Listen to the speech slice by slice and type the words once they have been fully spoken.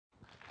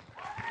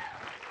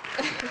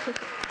I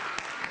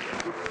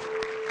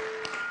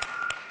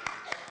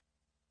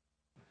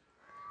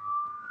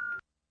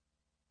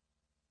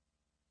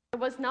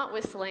was not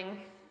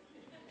whistling.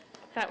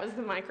 That was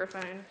the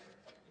microphone.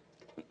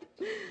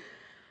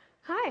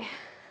 Hi.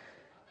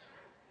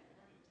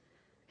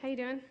 How you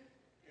doing?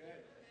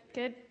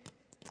 Good.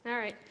 All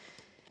right.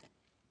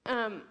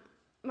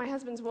 My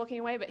husband's walking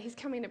away, but he's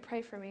coming to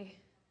pray for me.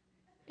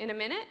 In a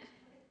minute?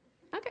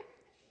 Okay.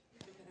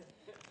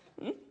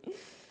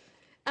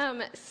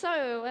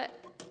 So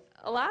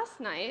last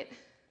night,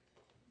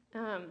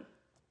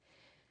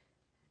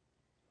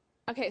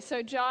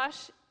 so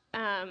Josh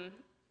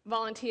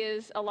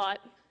volunteers a lot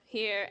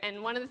here,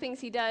 and one of the things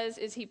he does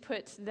is he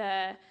puts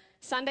the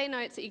Sunday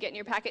notes that you get in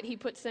your packet, he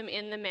puts them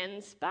in the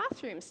men's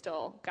bathroom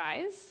stall,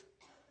 guys.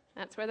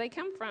 That's where they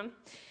come from.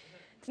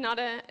 It's not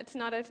a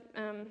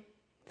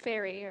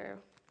fairy or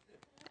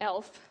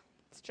elf.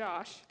 It's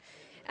Josh.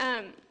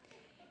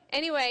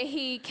 Anyway,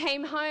 he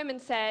came home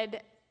and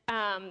said,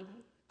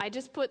 I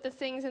just put the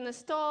things in the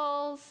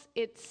stalls.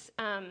 It's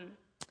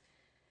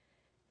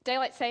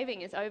daylight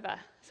saving is over.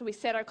 So we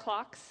set our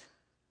clocks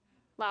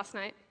last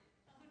night.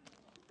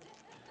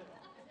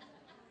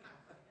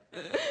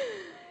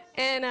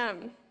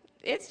 And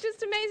it's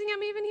just amazing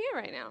I'm even here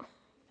right now.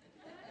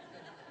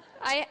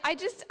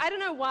 I don't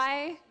know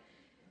why.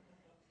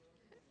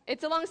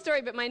 It's a long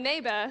story, but my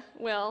neighbor,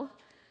 Will,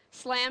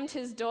 slammed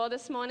his door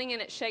this morning,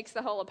 and it shakes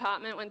the whole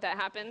apartment when that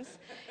happens.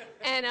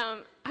 And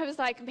I was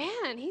like,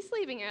 man, he's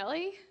leaving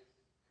early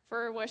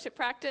for worship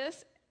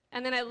practice.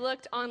 And then I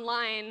looked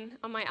online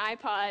on my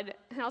iPod,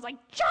 and I was like,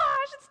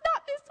 Josh, it's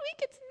not this week,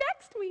 it's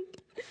next week.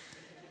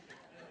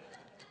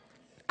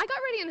 I got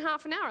ready in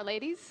half an hour,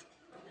 ladies.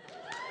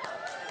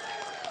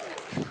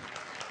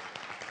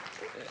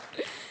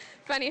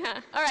 Funny,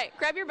 huh? All right,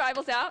 grab your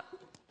Bibles out.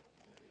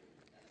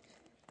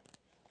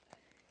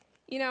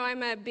 You know,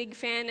 I'm a big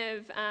fan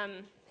of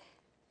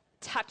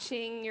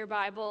touching your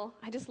Bible.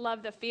 I just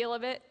love the feel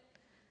of it.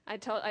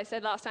 I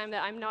said last time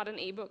that I'm not an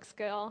ebooks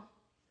girl.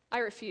 I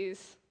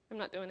refuse. I'm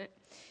not doing it.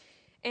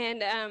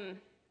 And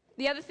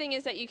the other thing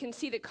is that you can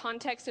see the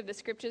context of the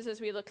scriptures as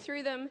we look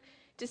through them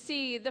to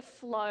see the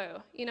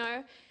flow, you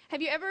know.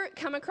 Have you ever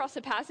come across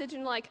a passage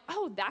and like,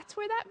 oh, that's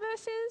where that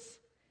verse is?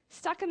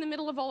 Stuck in the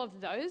middle of all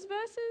of those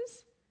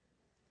verses?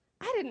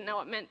 I didn't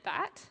know it meant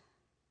that.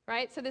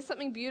 Right? So there's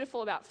something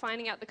beautiful about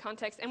finding out the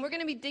context. And we're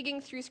going to be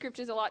digging through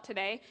scriptures a lot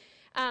today.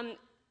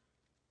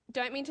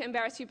 Don't mean to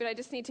embarrass you, but I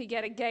just need to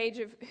get a gauge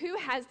of who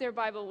has their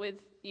Bible with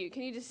you.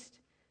 Can you just...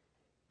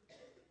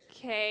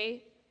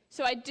 Okay.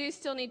 So I do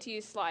still need to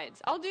use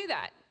slides. I'll do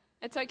that.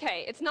 It's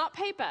okay. It's not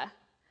paper,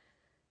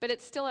 but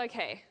it's still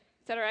okay.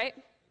 Is that all right?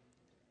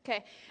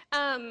 Okay.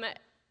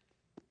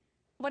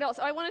 What else?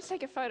 Oh, I wanted to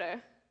take a photo,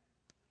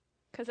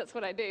 because that's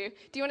what I do.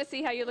 Do you want to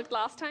see how you looked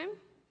last time?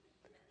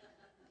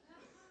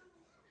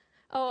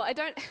 Oh, I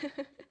don't...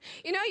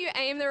 You know, you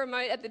aim the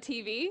remote at the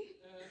TV?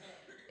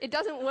 It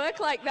doesn't work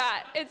like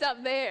that. It's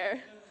up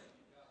there.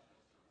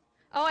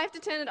 Oh, I have to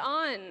turn it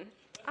on.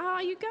 Oh,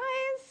 you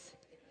guys.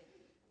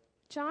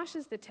 Josh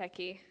is the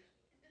techie.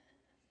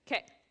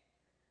 Okay.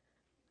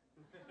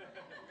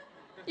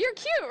 You're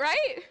cute,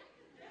 right?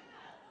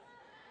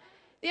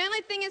 The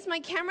only thing is my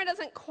camera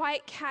doesn't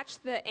quite catch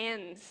the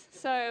ends.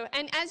 So,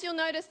 and as you'll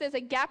notice, there's a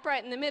gap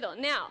right in the middle.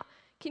 Now,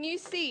 can you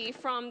see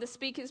from the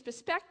speaker's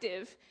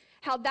perspective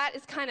how that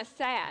is kind of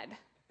sad,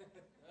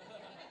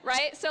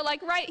 right? So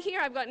like right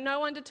here, I've got no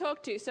one to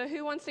talk to. So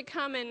who wants to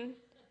come and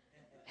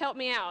help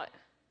me out?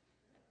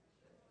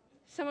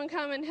 Someone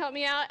come and help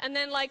me out. And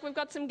then like we've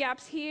got some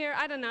gaps here.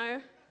 I don't know.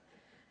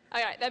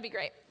 All right, that'd be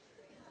great.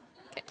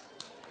 Okay.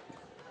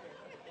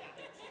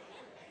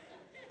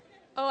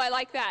 Oh, I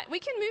like that. We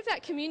can move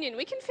that communion.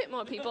 We can fit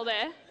more people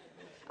there.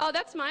 Oh,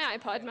 that's my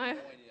iPod, Mo.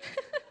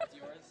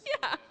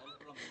 Yeah.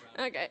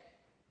 Okay.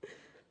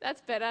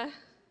 That's better.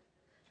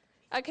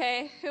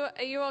 Okay,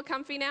 are you all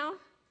comfy now?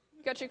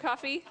 Got your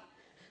coffee?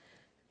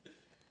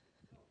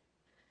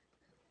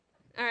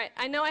 All right,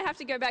 I know I have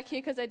to go back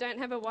here because I don't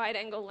have a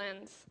wide-angle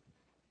lens.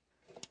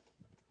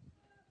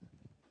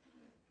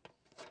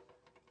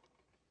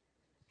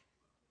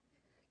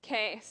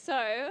 Okay,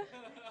 so,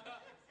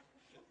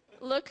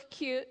 look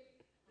cute.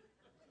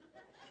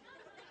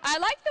 I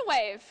like the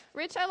wave.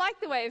 Rich, I like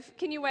the wave.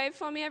 Can you wave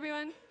for me,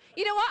 everyone?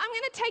 You know what? I'm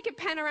going to take a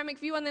panoramic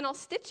view and then I'll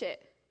stitch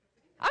it.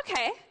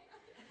 Okay.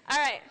 All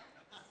right.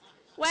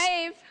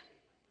 Wave.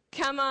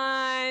 Come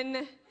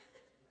on.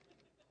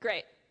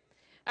 Great.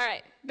 All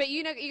right. But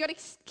you know, you got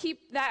to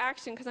keep that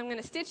action because I'm going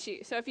to stitch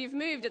you. So if you've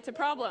moved, it's a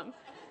problem.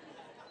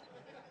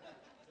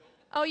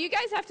 Oh, you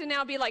guys have to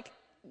now be like,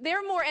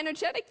 they're more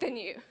energetic than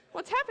you.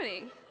 What's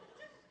happening?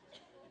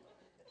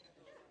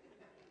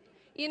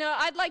 You know,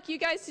 I'd like you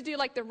guys to do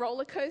like the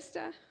roller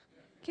coaster.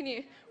 Can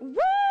you?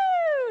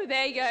 Woo!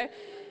 There you go.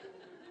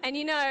 And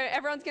you know,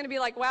 everyone's going to be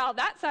like, wow,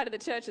 that side of the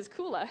church is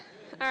cooler.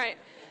 All right.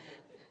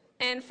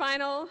 And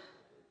final.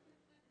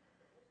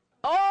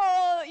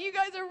 Oh, you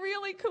guys are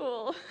really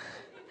cool.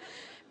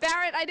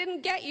 Barrett, I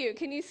didn't get you.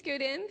 Can you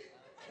scoot in?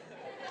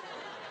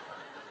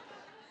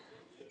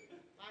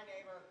 Hi,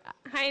 neighbor.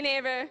 Hi, Hi,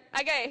 neighbor.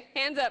 Okay,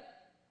 hands up.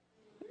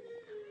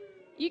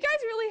 You guys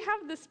really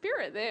have the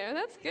spirit there.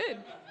 That's good.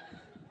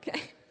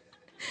 Okay.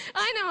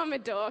 I know I'm a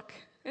dork.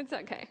 It's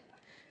okay.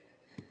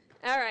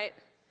 All right.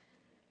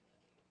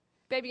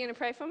 Baby, you going to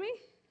pray for me?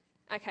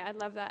 Okay, I'd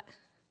love that.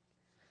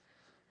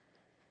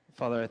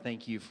 Father, I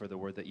thank you for the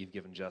word that you've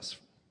given Jess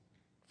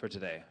for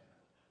today.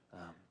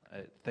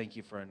 I thank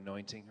you for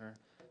anointing her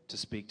to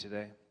speak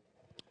today.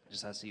 I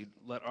just ask that you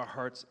let our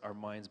hearts, our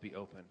minds be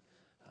open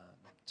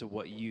to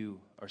what you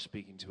are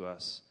speaking to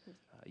us,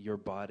 your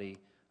body,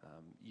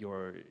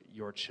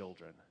 your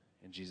children.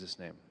 In Jesus'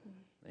 name,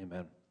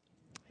 amen.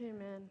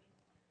 Amen.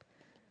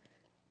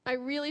 I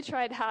really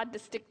tried hard to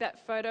stick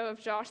that photo of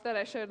Josh that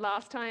I showed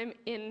last time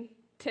in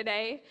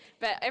today,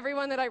 but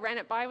everyone that I ran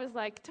it by was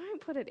like,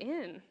 don't put it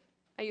in.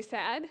 Are you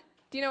sad?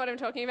 Do you know what I'm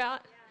talking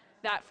about?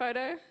 Yeah. That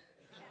photo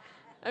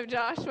of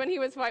Josh when he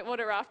was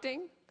whitewater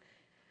rafting.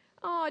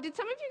 Oh, did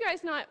some of you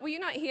guys were you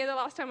not here the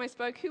last time I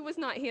spoke? Who was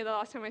not here the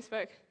last time I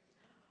spoke?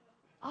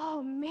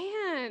 Oh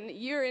man,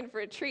 you're in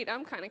for a treat.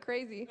 I'm kind of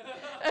crazy.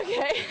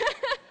 Okay.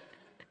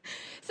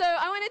 So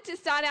I wanted to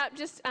start out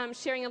just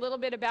sharing a little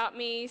bit about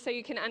me so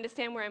you can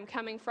understand where I'm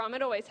coming from.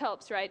 It always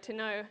helps, right, to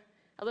know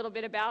a little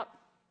bit about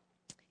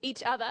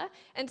each other.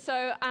 And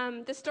so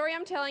the story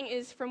I'm telling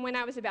is from when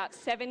I was about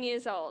 7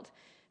 years old.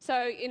 So,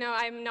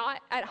 I'm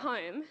not at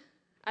home.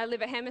 I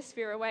live a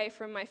hemisphere away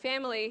from my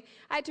family.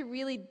 I had to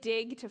really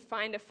dig to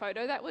find a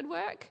photo that would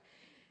work.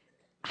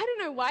 I don't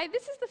know why.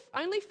 This is the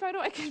only photo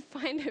I could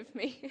find of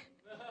me.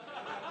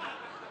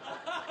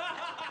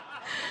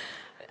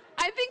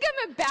 I think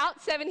I'm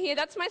about 7 here.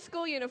 That's my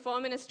school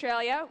uniform in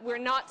Australia. We're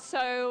not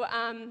so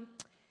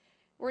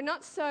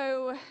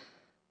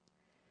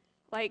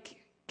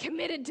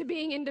committed to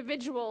being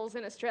individuals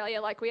in Australia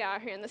like we are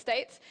here in the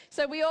States.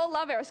 So we all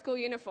love our school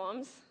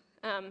uniforms.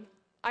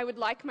 I would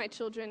like my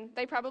children,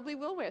 they probably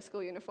will wear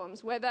school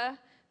uniforms, whether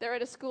they're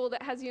at a school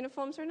that has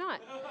uniforms or not.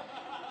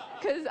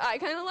 Because I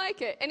kind of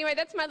like it. Anyway,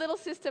 that's my little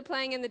sister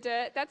playing in the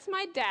dirt. That's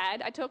my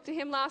dad. I talked to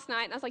him last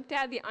night, and I was like,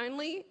 Dad, the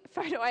only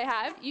photo I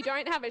have, you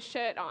don't have a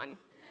shirt on.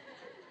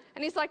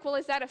 And he's like, well,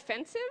 is that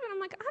offensive? And I'm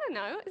like, I don't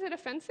know. Is it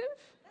offensive?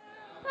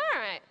 All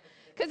right.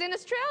 Because in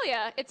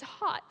Australia, it's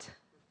hot,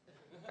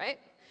 right?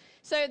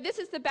 So this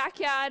is the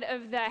backyard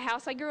of the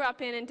house I grew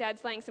up in, and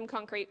Dad's laying some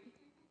concrete.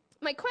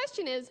 My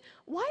question is,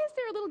 why is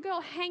there a little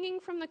girl hanging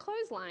from the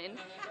clothesline?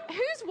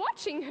 Who's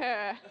watching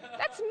her?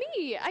 That's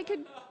me.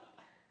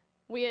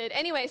 Weird.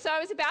 Anyway, so I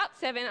was about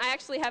 7. I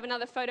actually have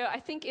another photo. I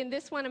think in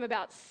this one I'm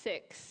about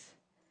 6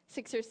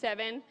 or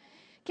 7.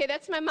 Okay,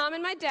 that's my mom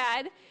and my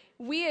dad.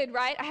 Weird,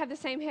 right? I have the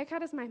same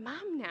haircut as my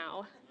mom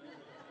now.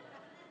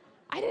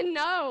 I didn't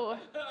know.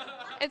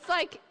 It's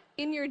like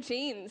in your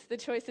genes, the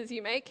choices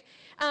you make.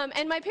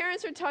 And my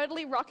parents are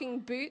totally rocking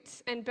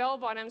boots and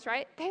bell-bottoms,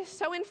 right? They're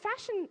so in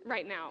fashion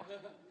right now.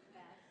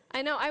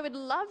 I know, I would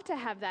love to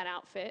have that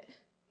outfit.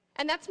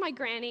 And that's my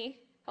granny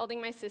holding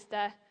my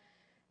sister.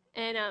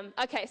 And,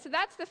 okay, so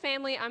that's the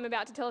family I'm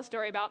about to tell a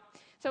story about.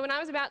 So when I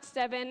was about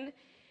 7,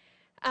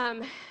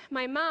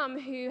 my mom,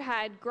 who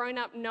had grown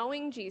up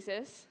knowing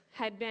Jesus,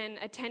 had been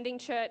attending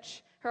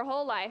church her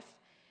whole life,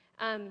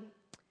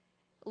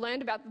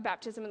 learned about the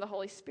baptism of the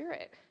Holy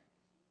Spirit.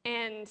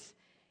 And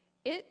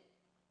it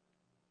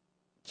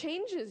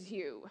changes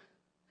you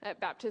at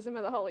baptism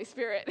of the Holy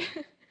Spirit,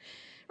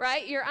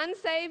 right? You're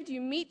unsaved, you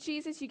meet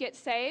Jesus, you get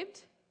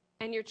saved,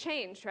 and you're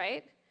changed,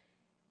 right?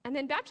 And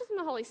then baptism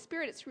of the Holy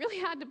Spirit, it's really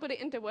hard to put it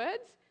into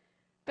words,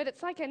 but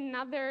it's like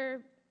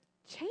another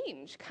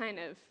change, kind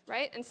of,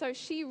 right? And so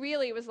she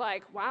really was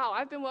like, wow,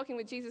 I've been walking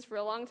with Jesus for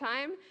a long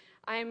time.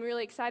 I'm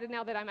really excited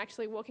now that I'm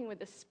actually walking with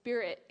the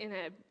Spirit in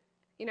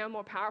a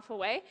more powerful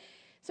way.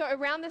 So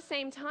around the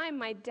same time,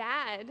 my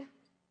dad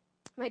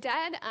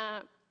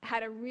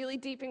had a really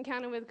deep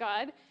encounter with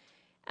God.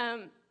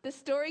 The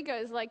story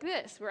goes like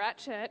this. We're at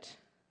church.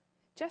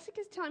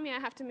 Jessica's telling me I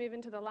have to move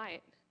into the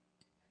light.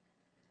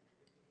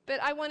 But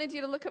I wanted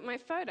you to look at my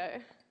photo,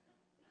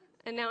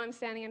 and now I'm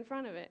standing in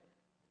front of it.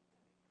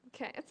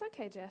 Okay, it's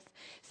okay, Jess.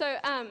 So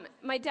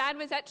my dad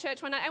was at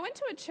church one night. I went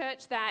to a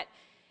church that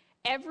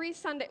every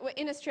Sunday,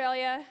 in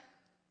Australia,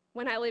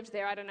 when I lived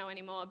there, I don't know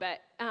anymore,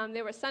 but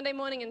there were Sunday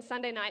morning and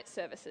Sunday night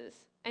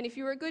services. And if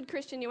you were a good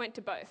Christian, you went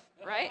to both,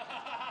 right?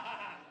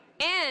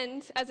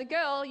 And as a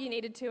girl, you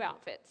needed 2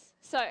 outfits.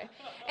 So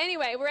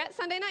anyway, we're at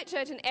Sunday night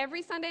church, and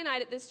every Sunday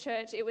night at this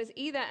church, it was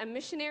either a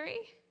missionary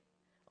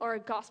or a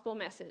gospel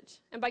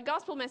message. And by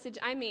gospel message,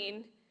 I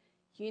mean,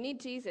 you need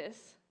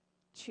Jesus,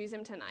 choose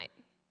him tonight.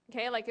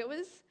 Okay, like it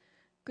was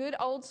good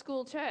old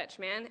school church,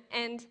 man.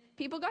 And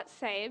people got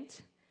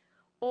saved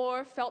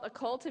or felt a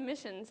call to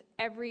missions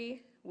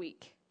every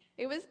week.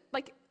 It was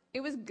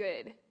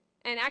good.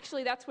 And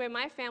actually, that's where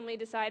my family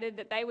decided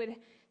that they would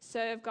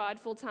serve God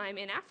full time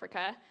in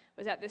Africa,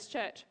 was at this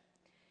church.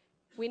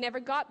 We never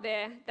got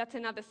there. That's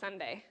another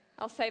Sunday.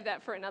 I'll save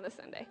that for another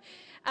Sunday.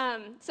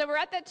 So we're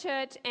at that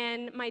church,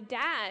 and my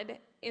dad,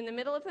 in the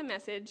middle of the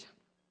message,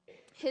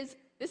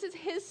 this is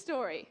his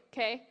story,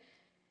 okay?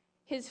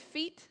 His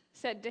feet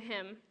said to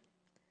him,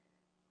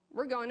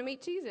 we're going to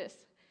meet Jesus.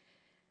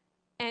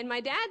 And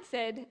my dad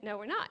said, no,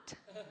 we're not,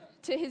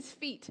 to his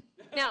feet.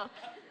 Now,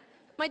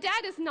 my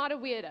dad is not a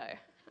weirdo.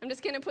 I'm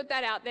just going to put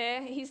that out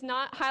there. He's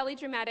not highly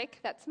dramatic.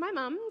 That's my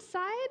mum's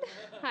side,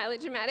 highly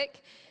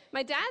dramatic.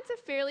 My dad's a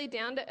fairly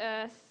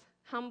down-to-earth,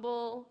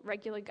 humble,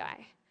 regular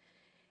guy.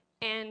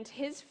 And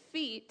his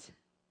feet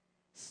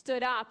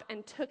stood up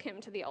and took him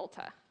to the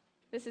altar.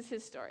 This is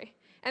his story.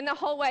 And the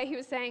whole way he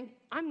was saying,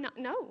 I'm not.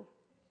 No,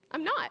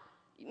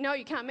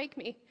 you can't make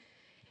me.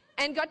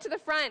 And got to the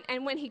front,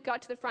 and when he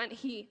got to the front,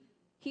 he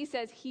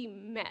says he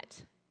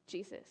met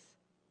Jesus.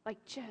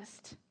 Like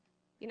just,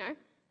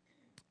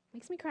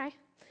 makes me cry.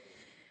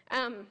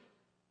 And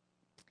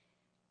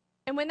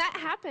when that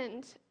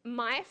happened,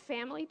 my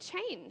family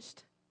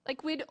changed.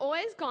 Like we'd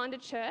always gone to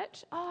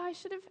church.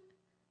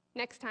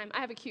 Next time, I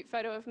have a cute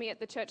photo of me at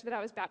the church that I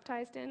was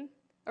baptized in,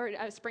 or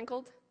I was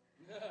sprinkled.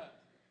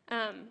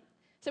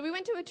 So we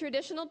went to a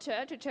traditional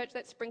church, a church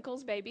that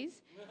sprinkles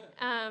babies.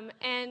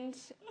 And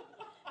is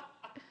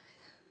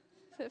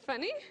it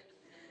funny?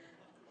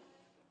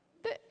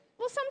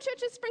 Some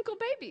churches sprinkle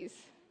babies.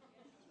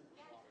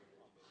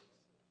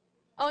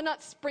 Oh,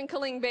 not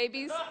sprinkling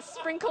babies.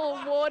 Sprinkle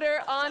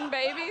water on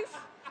babies.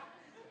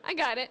 I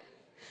got it.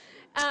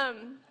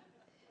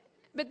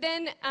 But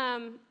then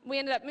we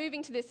ended up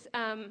moving to this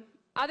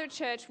other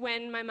church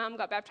when my mom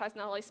got baptized in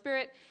the Holy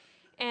Spirit.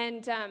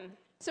 And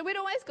so we'd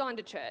always gone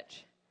to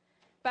church.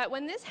 But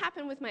when this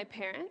happened with my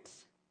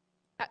parents,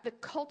 the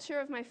culture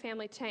of my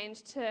family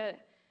changed to,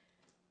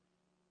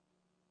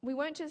 we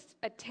weren't just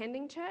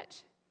attending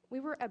church, we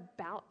were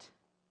about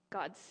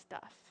God's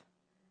stuff.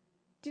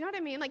 Do you know what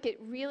I mean? Like it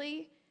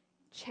really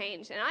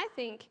changed. And I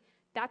think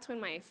that's when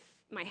my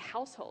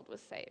household was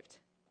saved.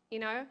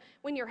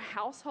 When your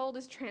household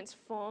is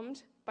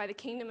transformed by the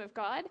kingdom of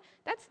God,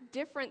 that's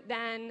different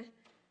than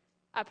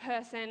a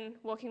person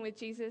walking with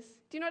Jesus.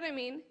 Do you know what I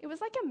mean? It was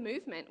like a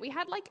movement. We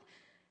had like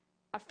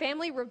a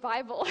family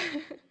revival,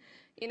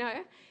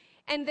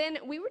 And then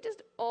we were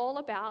just all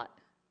about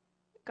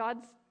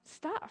God's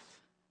stuff.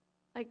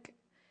 Like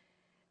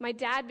my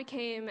dad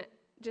became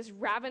just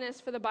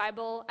ravenous for the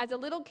Bible. As a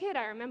little kid,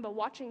 I remember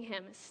watching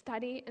him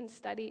study and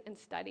study and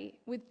study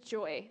with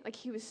joy. Like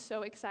he was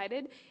so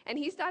excited. And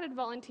he started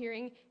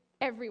volunteering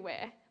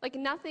everywhere. Like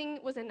nothing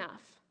was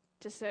enough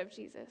to serve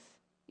Jesus,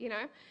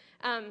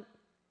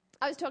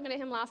 I was talking to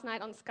him last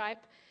night on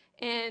Skype,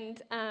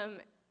 and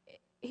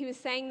he was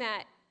saying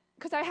that,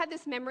 because I had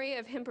this memory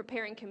of him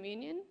preparing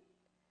communion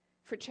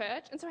for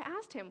church. And so I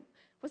asked him,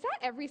 was that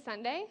every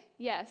Sunday?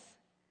 Yes.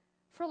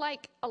 For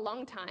like a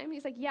long time.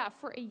 He's like, yeah,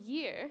 for a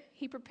year,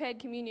 he prepared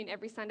communion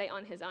every Sunday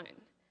on his own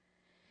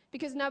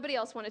because nobody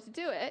else wanted to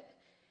do it.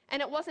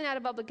 And it wasn't out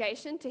of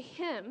obligation to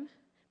him.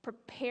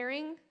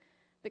 Preparing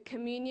the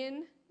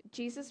communion,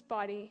 Jesus'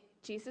 body,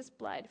 Jesus'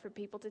 blood for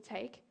people to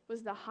take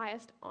was the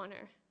highest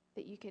honor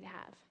that you could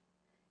have.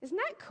 Isn't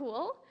that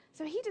cool?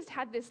 So he just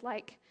had this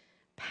like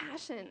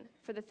passion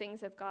for the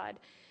things of God.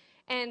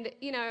 And,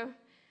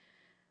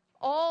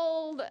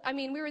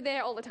 we were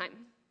there all the time.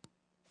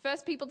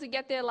 First people to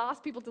get there,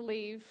 last people to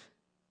leave.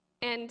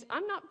 And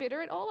I'm not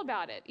bitter at all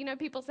about it.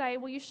 People say,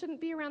 well, you shouldn't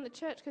be around the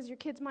church because your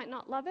kids might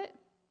not love it.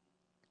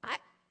 I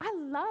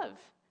love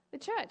the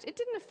church. It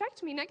didn't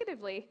affect me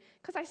negatively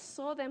because I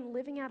saw them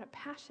living out a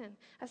passion.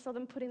 I saw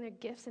them putting their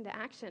gifts into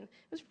action.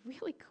 It was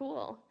really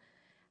cool.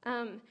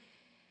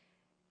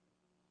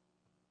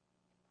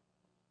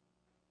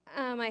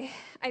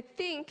 I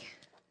think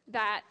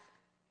that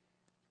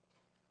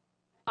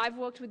I've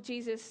walked with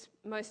Jesus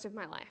most of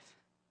my life.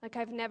 Like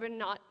I've never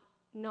not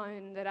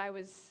known that I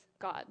was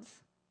God's.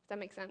 Does that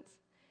make sense?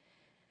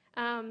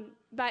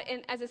 But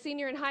as a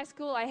senior in high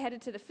school, I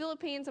headed to the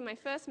Philippines on my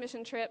first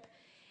mission trip.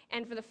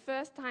 And for the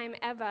first time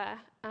ever,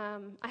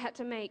 I had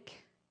to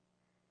make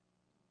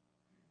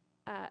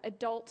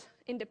adult,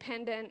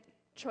 independent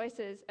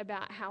choices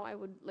about how I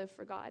would live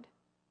for God.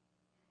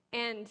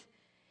 And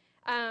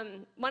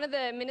one of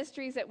the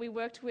ministries that we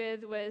worked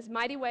with was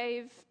Mighty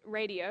Wave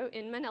Radio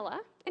in Manila.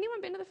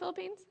 Anyone been to the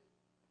Philippines?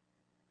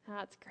 Oh,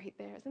 it's great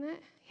there, isn't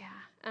it?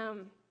 Yeah.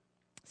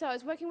 So I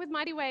was working with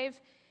Mighty Wave,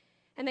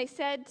 and they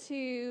said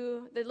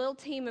to the little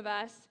team of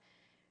us,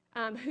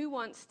 who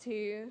wants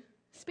to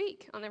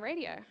speak on the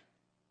radio?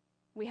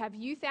 We have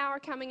youth hour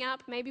coming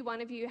up. Maybe one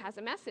of you has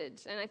a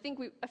message. And I think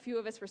a few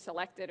of us were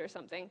selected or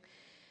something.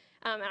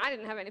 And I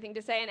didn't have anything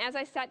to say. And as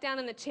I sat down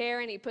in the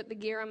chair and he put the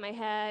gear on my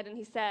head and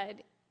he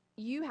said,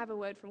 you have a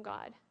word from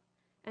God.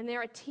 And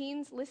there are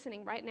teens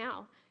listening right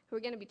now who are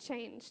going to be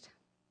changed.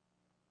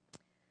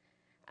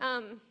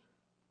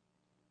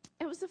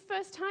 It was the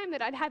first time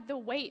that I'd had the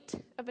weight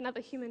of another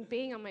human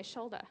being on my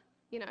shoulder,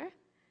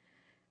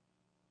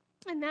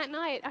 And that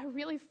night, I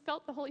really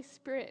felt the Holy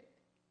Spirit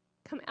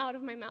come out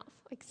of my mouth,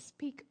 like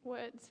speak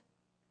words.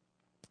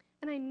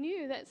 And I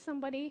knew that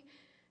somebody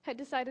had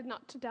decided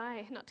not to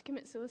die, not to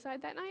commit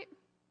suicide that night.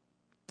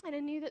 And I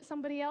knew that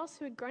somebody else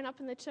who had grown up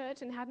in the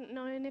church and hadn't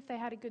known if they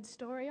had a good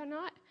story or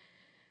not,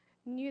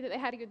 knew that they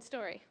had a good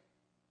story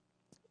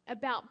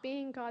about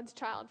being God's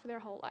child for their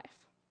whole life.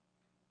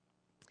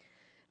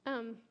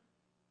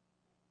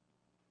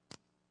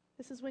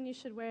 This is when you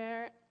should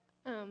wear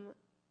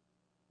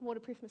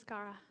waterproof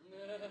mascara.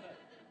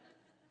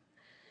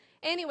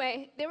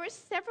 Anyway, there were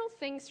several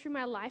things through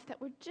my life that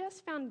were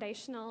just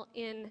foundational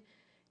in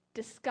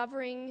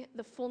discovering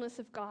the fullness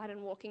of God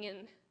and walking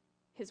in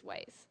his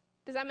ways.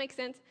 Does that make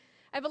sense?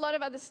 I have a lot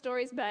of other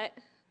stories, but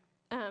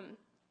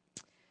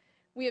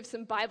we have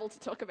some Bible to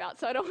talk about,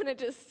 so I don't want to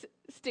just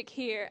stick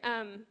here.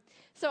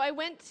 So I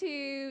went to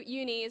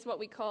uni, is what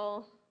we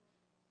call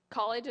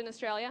college in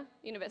Australia,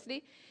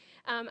 university.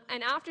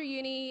 And after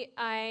uni,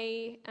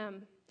 I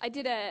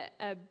did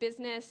a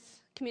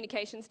business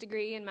communications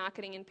degree in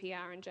marketing and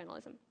PR and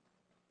journalism.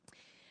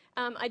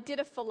 I did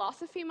a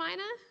philosophy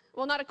minor.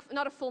 Well,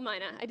 not a full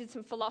minor. I did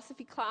some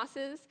philosophy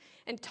classes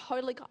and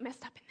totally got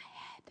messed up in the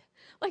head.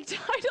 Like,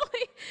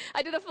 totally.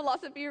 I did a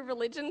philosophy of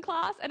religion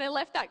class, and I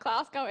left that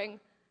class going,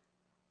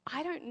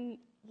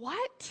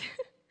 what?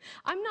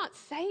 I'm not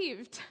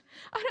saved.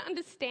 I don't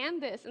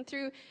understand this. And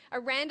through a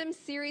random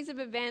series of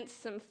events,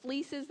 some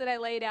fleeces that I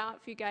laid out,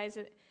 if you guys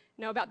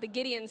know about the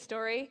Gideon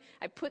story,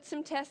 I put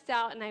some tests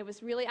out, and I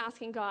was really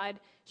asking God,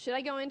 should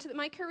I go into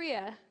my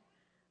career,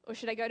 or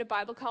should I go to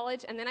Bible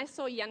college? And then I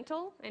saw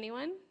Yentl.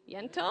 Anyone?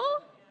 Yentl?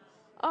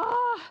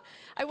 Oh,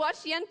 I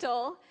watched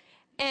Yentl,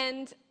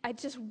 and I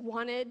just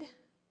wanted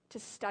to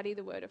study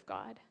the Word of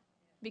God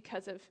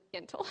because of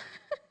Yentl.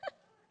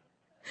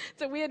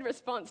 It's a weird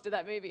response to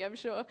that movie, I'm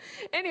sure.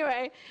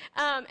 Anyway,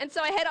 and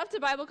so I head off to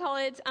Bible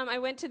college. I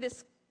went to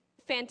this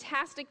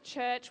fantastic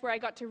church where I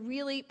got to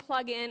really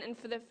plug in, and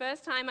for the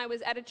first time I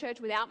was at a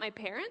church without my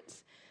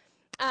parents.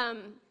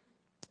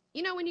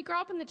 You know, when you grow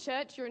up in the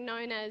church, you're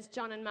known as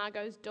John and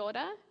Margot's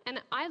daughter,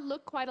 and I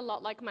look quite a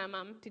lot like my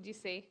mum, did you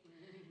see?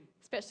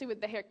 Especially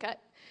with the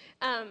haircut.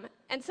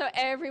 And so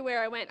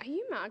everywhere I went, are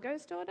you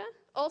Margot's daughter?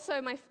 Also,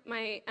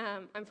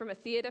 I'm from a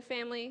theatre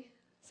family,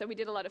 so we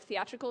did a lot of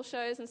theatrical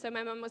shows, and so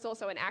my mum was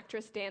also an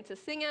actress, dancer,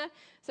 singer,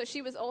 so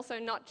she was also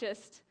not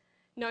just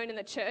known in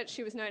the church,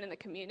 she was known in the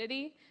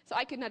community, so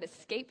I could not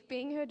escape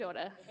being her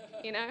daughter,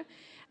 you know?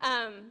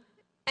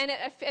 And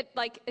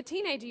like a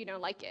teenager, you don't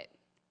like it.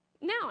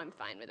 Now I'm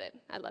fine with it.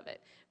 I love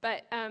it.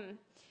 But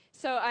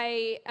so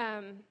I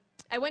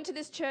went to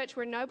this church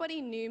where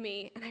nobody knew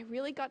me, and I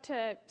really got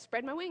to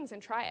spread my wings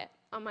and try it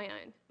on my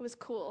own. It was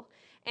cool.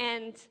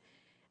 And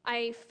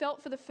I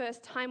felt for the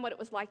first time what it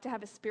was like to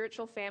have a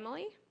spiritual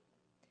family.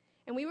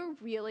 And we were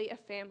really a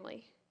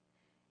family.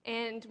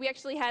 And we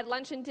actually had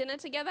lunch and dinner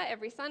together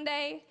every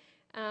Sunday.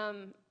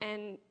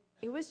 And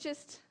it was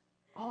just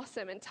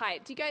awesome and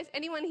tight. Do you guys,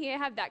 anyone here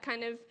have that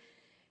kind of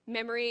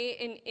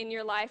memory in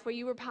your life where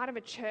you were part of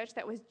a church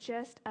that was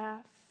just a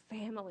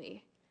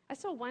family? I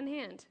saw one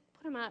hand.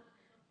 Put them up.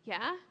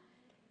 Yeah?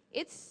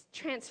 It's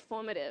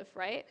transformative,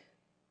 right?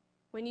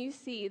 When you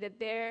see that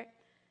there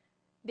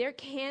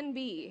can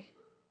be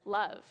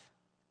love,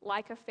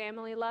 like a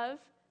family love,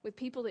 with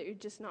people that you're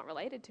just not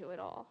related to at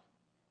all.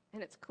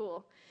 And it's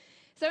cool.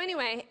 So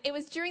anyway, it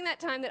was during that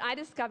time that I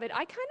discovered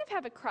I kind of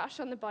have a crush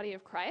on the body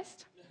of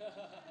Christ.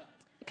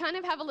 I kind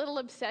of have a little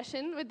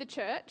obsession with the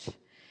church.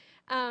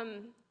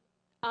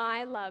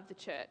 I love the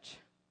church.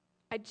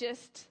 I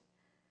just,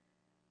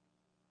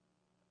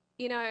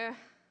 I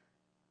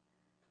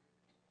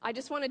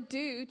just want to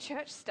do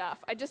church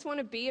stuff. I just want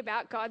to be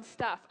about God's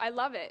stuff. I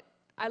love it.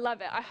 I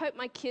love it. I hope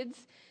my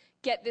kids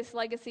get this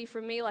legacy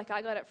from me like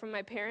I got it from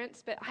my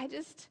parents, but I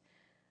just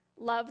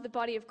love the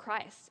body of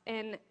Christ.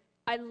 And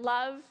I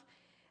love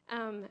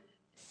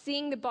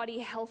seeing the body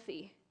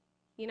healthy,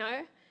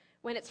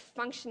 when it's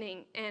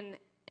functioning and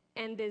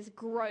there's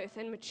growth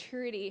and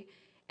maturity.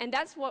 And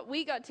that's what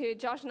we got to.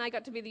 Josh and I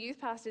got to be the youth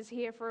pastors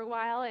here for a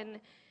while, and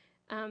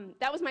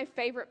that was my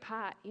favorite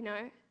part,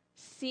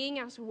 seeing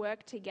us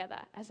work together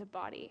as a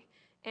body.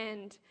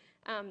 And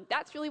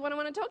that's really what I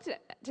want to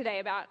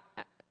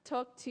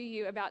talk to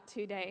you about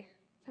today.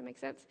 Does that make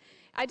sense?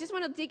 I just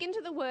want to dig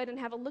into the Word and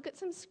have a look at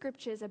some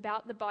scriptures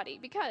about the body,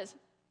 because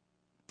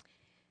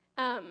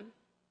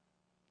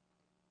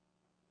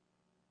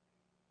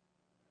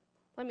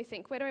let me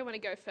think. Where do I want to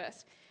go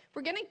first?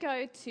 We're going to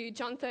go to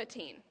John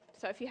 13.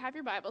 So if you have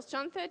your Bibles,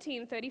 John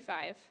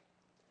 13:35.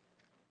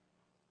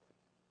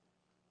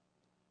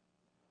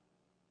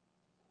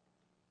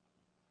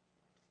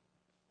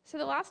 So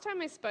the last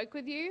time I spoke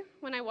with you,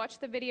 when I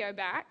watched the video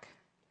back,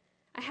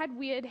 I had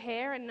weird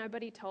hair and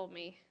nobody told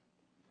me.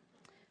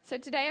 So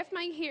today, if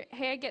my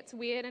hair gets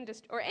weird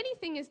or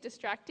anything is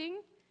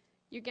distracting,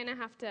 you're going to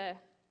have to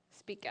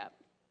speak up.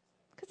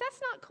 Because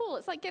that's not cool.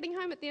 It's like getting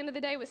home at the end of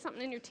the day with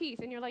something in your teeth,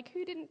 and you're like,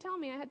 who didn't tell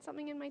me I had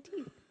something in my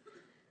teeth?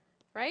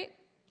 Right?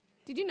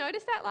 Did you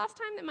notice that last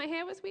time that my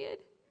hair was weird?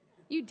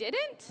 You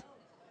didn't?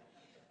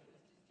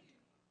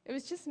 It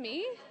was just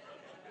me?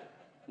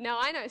 No,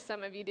 I know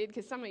some of you did,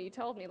 because some of you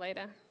told me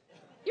later.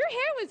 Your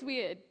hair was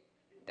weird.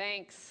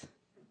 Thanks.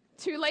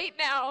 Too late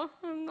now.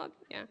 I'm not,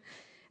 yeah.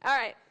 All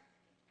right.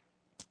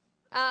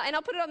 And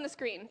I'll put it on the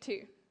screen,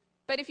 too.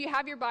 But if you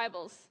have your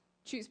Bibles,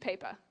 choose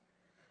paper.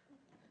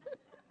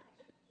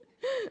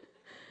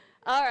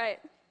 All right.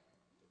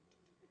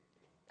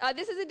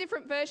 This is a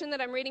different version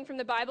that I'm reading from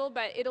the Bible,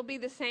 but it'll be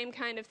the same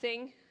kind of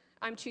thing.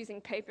 I'm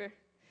choosing paper.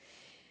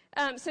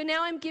 So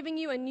now I'm giving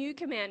you a new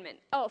commandment.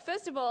 Oh,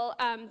 first of all,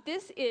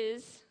 this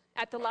is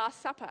at the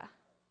Last Supper.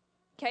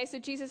 Okay, so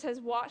Jesus has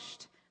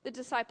washed the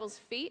disciples'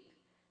 feet.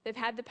 They've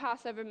had the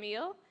Passover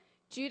meal.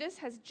 Judas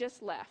has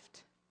just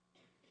left.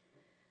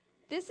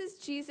 This is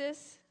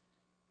Jesus'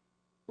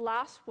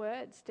 last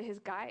words to his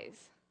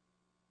guys.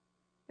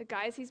 The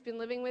guys he's been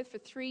living with for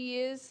 3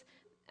 years.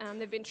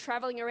 They've been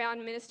traveling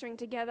around ministering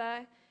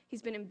together.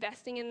 He's been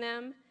investing in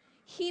them.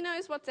 He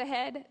knows what's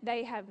ahead.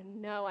 They have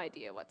no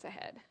idea what's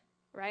ahead,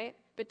 right?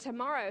 But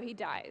tomorrow he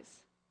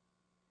dies.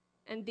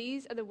 And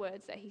these are the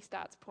words that he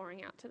starts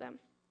pouring out to them.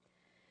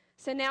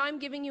 So now I'm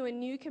giving you a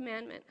new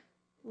commandment.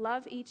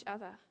 Love each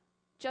other.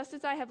 Just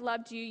as I have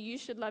loved you, you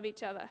should love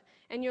each other.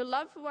 And your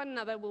love for one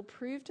another will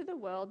prove to the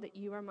world that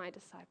you are my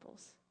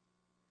disciples.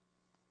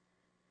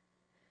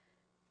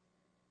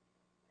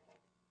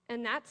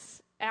 And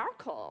that's our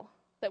call,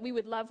 that we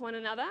would love one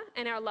another,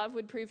 and our love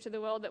would prove to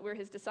the world that we're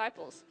his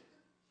disciples.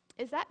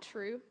 Is that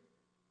true?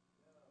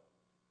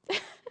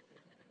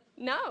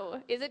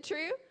 No. Is it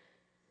true?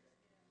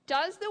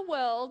 Does the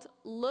world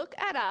look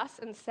at us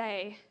and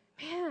say,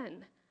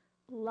 man,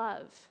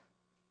 love?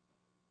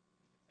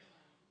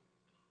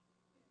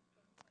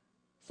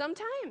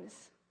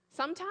 Sometimes.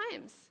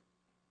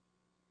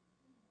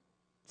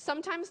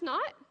 Sometimes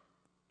not,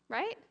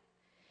 right?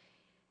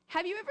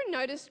 Have you ever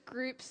noticed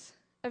groups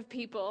of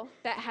people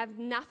that have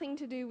nothing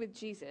to do with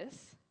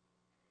Jesus,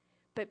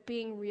 but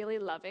being really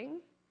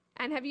loving?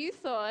 And have you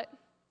thought,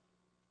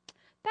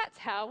 that's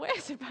how we're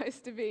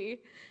supposed to be?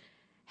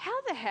 How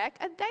the heck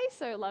are they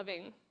so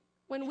loving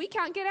when we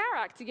can't get our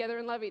act together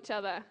and love each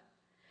other?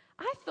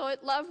 I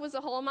thought love was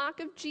a hallmark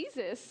of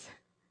Jesus.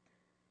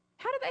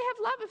 How do they have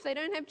love if they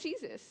don't have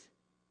Jesus?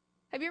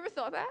 Have you ever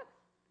thought that?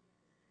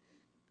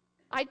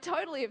 I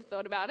totally have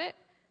thought about it.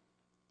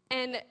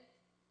 And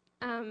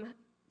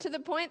to the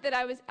point that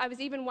I was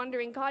even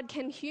wondering, God,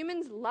 can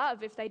humans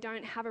love if they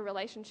don't have a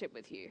relationship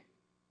with you?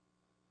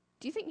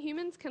 Do you think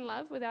humans can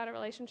love without a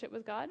relationship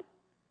with God?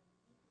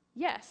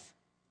 Yes.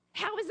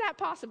 How is that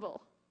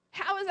possible?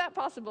 How is that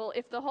possible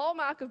if the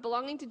hallmark of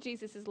belonging to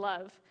Jesus is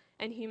love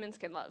and humans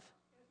can love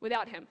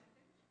without him?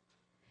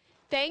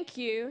 Thank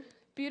you.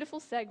 Beautiful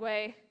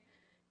segue.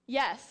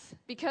 Yes,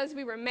 because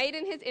we were made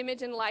in his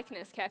image and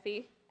likeness,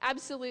 Kathy.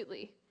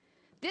 Absolutely.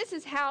 This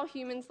is how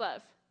humans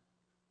love.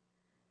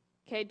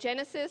 Okay,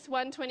 Genesis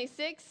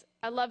 1:26.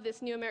 I love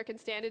this. New American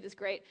Standard is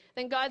great.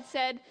 Then God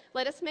said,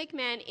 let us make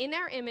man in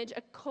our image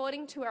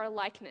according to our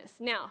likeness.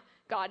 Now,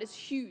 God is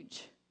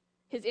huge.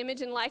 His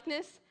image and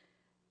likeness,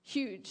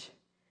 huge.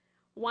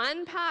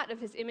 One part of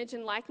his image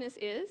and likeness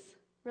is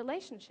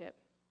relationship.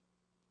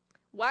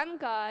 One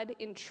God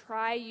in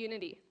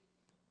triunity.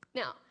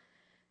 Now,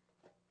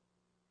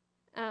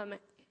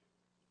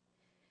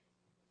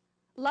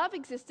 love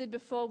existed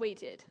before we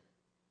did.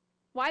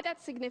 Why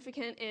that's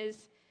significant is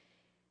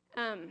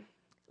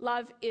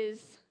love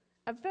is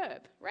a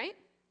verb, right?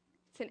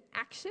 It's an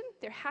action.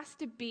 There has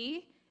to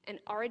be an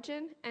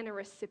origin and a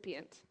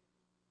recipient,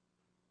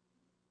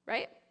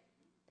 right?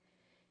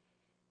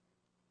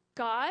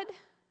 God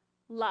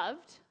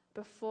loved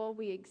before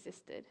we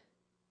existed.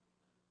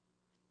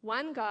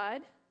 One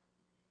God,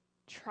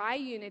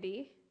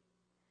 triunity,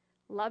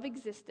 love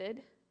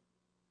existed,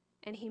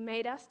 and he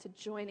made us to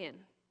join in.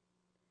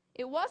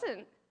 It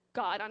wasn't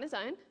God on his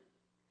own,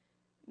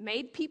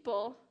 made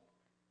people,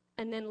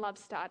 and then love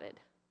started.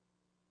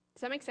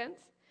 Does that make sense?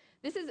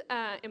 This is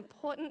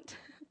important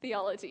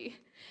theology.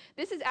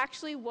 This is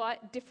actually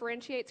what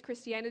differentiates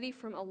Christianity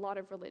from a lot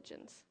of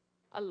religions.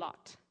 A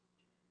lot.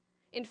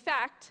 In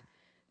fact,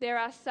 there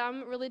are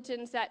some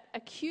religions that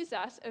accuse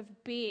us of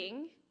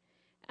being,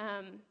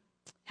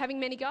 having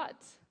many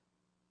gods.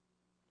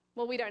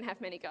 Well, we don't have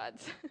many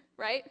gods,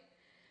 right?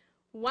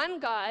 One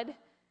God,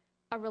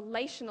 a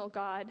relational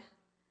God,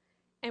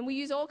 and we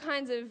use all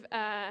kinds of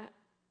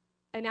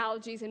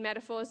analogies and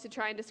metaphors to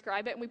try and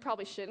describe it, and we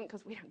probably shouldn't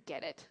because we don't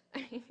get it.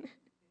 I mean,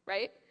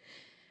 right?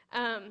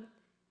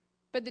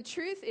 But the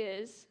truth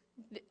is,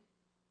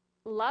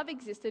 love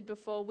existed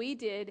before we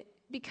did,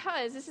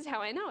 because this is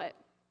how I know it.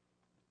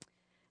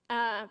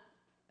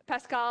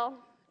 Pascal,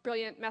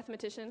 brilliant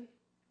mathematician,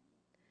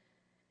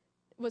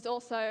 was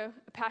also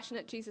a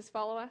passionate Jesus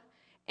follower,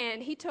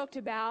 and he talked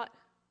about,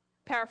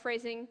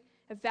 paraphrasing,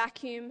 a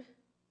vacuum,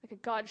 like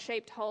a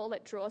God-shaped hole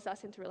that draws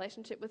us into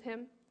relationship with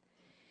him.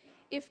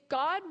 If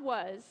God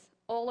was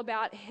all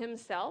about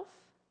himself,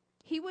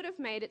 he would have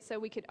made it so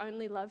we could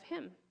only love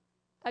him.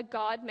 A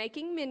God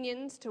making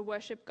minions to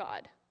worship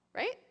God,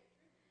 right?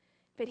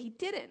 But he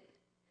didn't.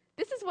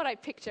 This is what I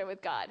picture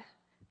with God.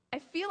 I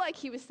feel like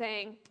he was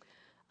saying,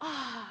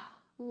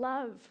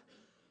 love,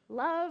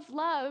 love,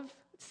 love,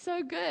 it's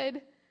so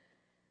good.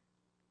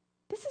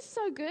 This is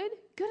so good,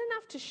 good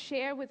enough to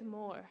share with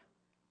more.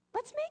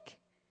 Let's make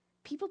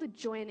people to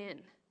join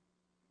in.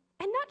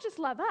 And not just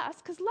love us,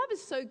 because love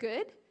is so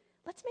good.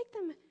 Let's make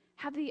them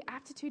have the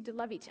aptitude to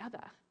love each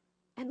other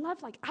and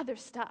love like other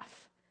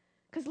stuff.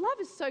 Because love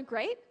is so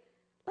great,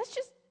 let's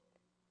just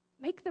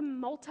make them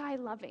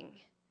multi-loving.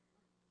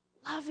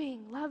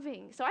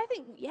 Loving. So I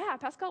think, yeah,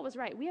 Pascal was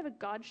right. We have a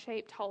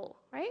God-shaped hole,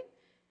 right?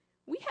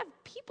 We have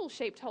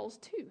people-shaped holes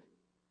too.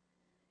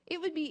 It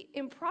would be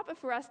improper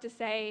for us to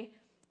say,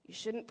 you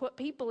shouldn't put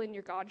people in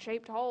your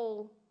God-shaped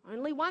hole.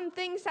 Only one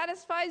thing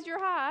satisfies your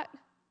heart.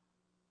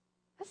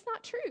 That's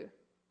not true.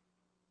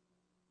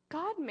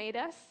 God made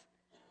us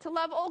to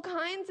love all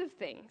kinds of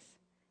things.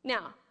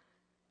 Now,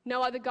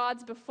 no other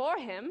gods before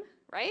him,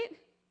 right?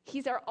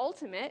 He's our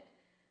ultimate,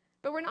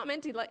 but we're not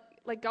meant to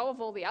let go of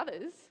all the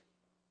others.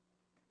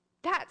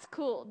 That's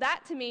cool.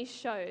 That to me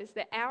shows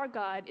that our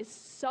God is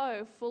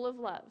so full of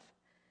love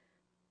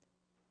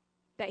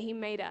that he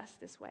made us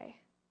this way,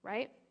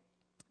 right?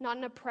 Not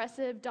an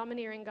oppressive,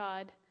 domineering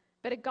God,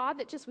 but a God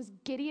that just was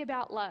giddy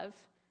about love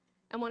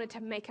and wanted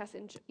to make us,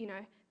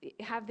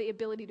 have the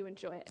ability to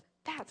enjoy it.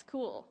 That's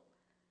cool.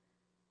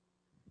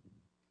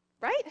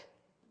 Right?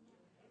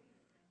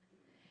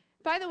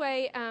 By the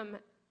way,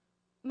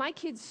 my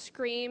kids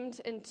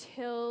screamed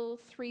until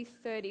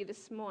 3:30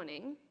 this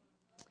morning.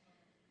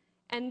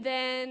 And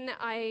then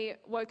I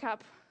woke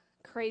up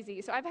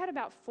crazy. So I've had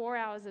about 4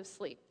 hours of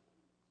sleep.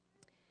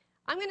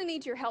 I'm going to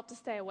need your help to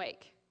stay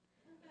awake.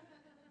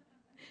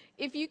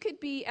 If you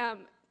could be,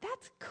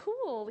 that's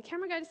cool. The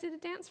camera guy just did a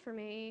dance for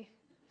me.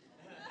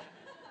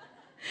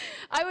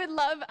 I would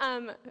love,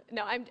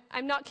 no,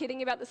 I'm not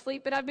kidding about the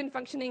sleep, but I've been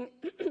functioning,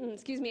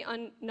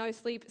 on no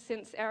sleep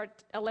since our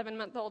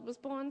 11-month-old was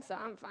born, so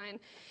I'm fine.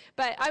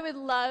 But I would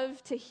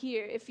love to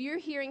hear, if you're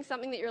hearing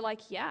something that you're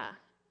like, yeah,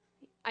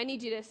 I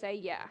need you to say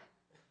yeah.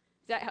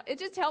 It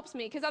just helps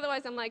me, because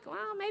otherwise I'm like,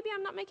 well, maybe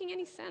I'm not making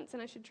any sense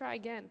and I should try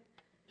again.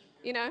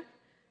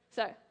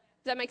 So, does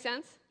that make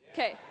sense?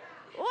 Okay.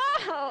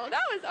 Wow,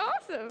 that was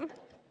awesome.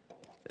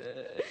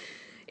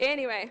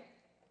 Anyway.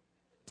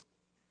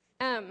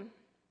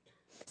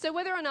 So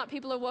whether or not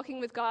people are walking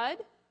with God,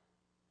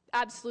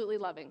 absolutely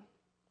loving,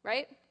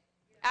 right?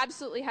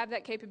 Absolutely have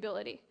that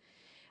capability.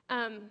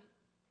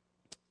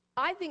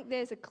 I think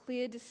there's a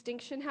clear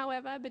distinction,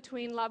 however,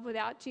 between love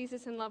without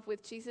Jesus and love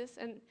with Jesus.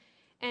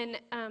 And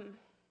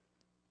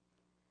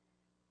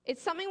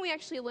it's something we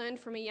actually learned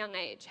from a young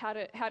age, how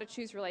to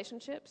choose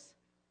relationships.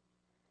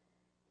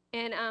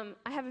 And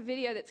I have a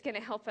video that's going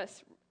to help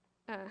us.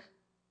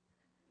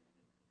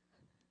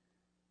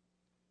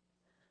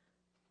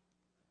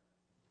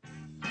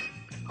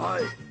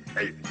 Hi.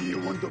 Hey, do you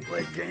want to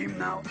play a game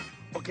now?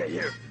 Okay,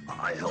 here,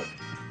 I help.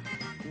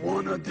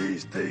 One of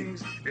these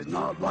things is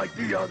not like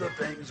the other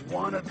things.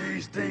 One of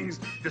these things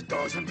just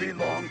doesn't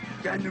belong.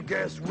 Can you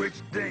guess which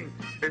thing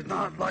is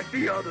not like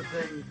the other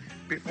thing?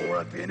 Before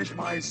I finish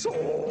my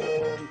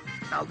song.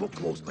 Now look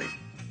closely.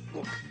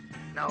 Look.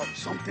 Now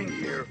something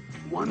here,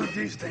 one of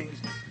these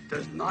things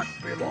does not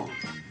belong.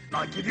 Now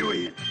I'll give you a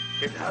hint.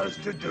 It has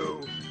to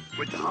do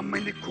with how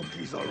many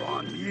cookies are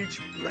on each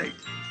plate.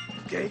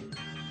 Okay?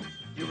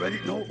 You ready?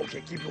 No? Okay,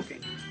 keep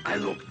looking. I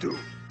look too.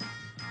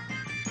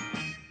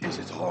 This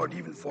is hard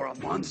even for a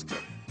monster.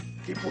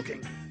 Keep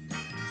looking.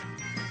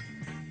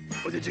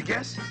 Oh, did you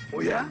guess?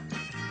 Oh, yeah?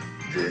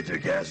 Did you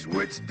guess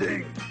which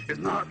thing is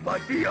not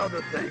like the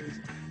other things?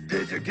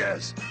 Did you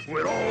guess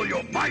with all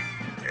your might?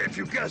 If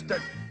you guessed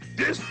that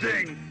this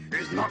thing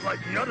is not like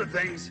the other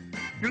things,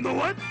 you know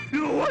what?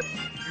 You know what?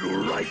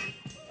 You're right.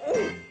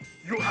 Oh,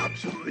 you're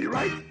absolutely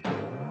right.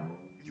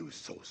 You're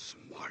so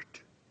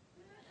smart.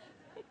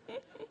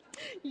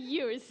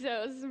 You're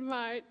so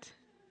smart.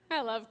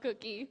 I love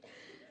Cookie.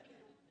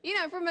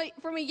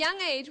 From a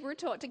young age, we're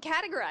taught to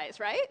categorize,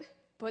 right?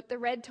 Put the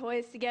red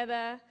toys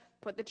together,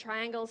 put the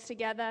triangles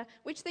together.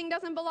 Which thing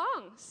doesn't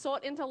belong?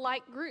 Sort into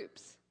like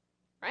groups,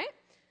 right?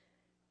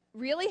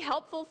 Really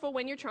helpful for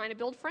when you're trying to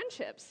build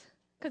friendships.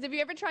 Because have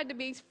you ever tried to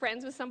be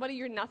friends with somebody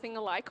you're nothing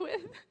alike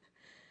with? And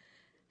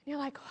you're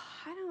like,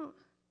 oh, I don't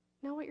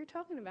know what you're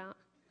talking about.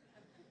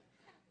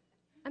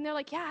 And they're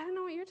like, yeah, I don't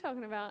know what you're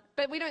talking about.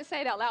 But we don't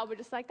say it out loud. We're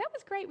just like, that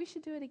was great. We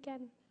should do it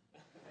again.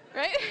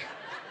 Right?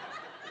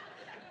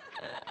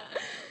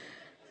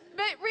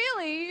 But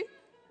really,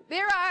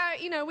 there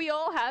are, we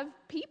all have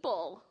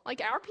people,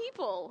 like our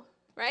people,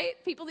 right?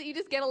 People that you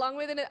just get along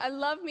with. And I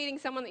love meeting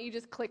someone that you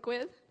just click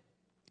with,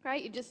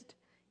 right? You just,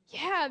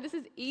 yeah, this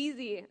is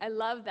easy. I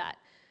love that.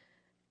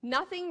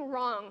 Nothing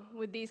wrong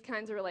with these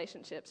kinds of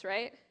relationships,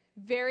 right?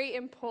 Very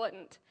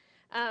important.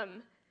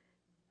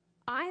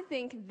 I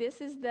think this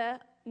is the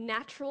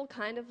natural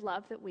kind of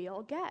love that we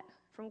all get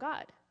from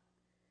God,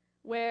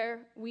 where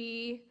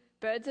we,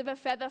 birds of a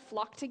feather,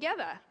 flock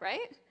together,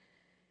 right?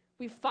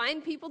 We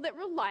find people that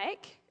we're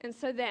like, and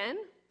so then,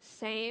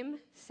 same,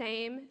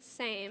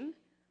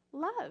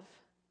 love.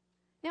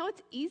 Now,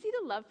 it's easy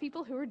to love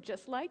people who are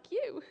just like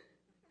you.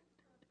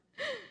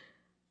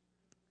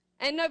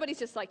 And nobody's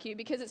just like you,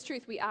 because it's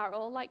truth, we are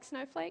all like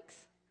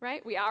snowflakes,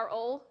 right? We are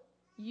all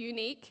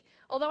unique.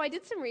 Although I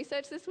did some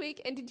research this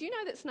week, and did you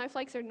know that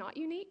snowflakes are not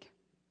unique?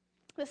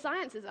 The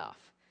science is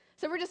off.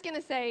 So we're just going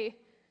to say,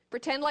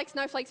 pretend like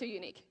snowflakes are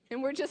unique,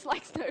 and we're just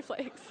like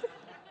snowflakes.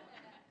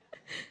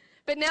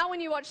 But now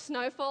when you watch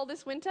snowfall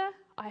this winter,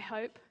 I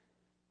hope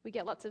we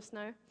get lots of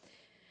snow.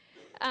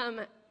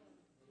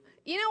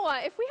 You know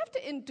what? If we have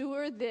to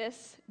endure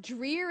this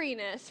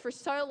dreariness for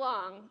so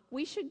long,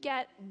 we should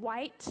get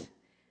White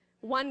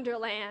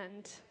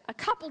Wonderland a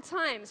couple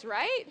times,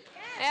 right?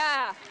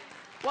 Yeah.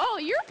 Whoa,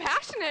 you're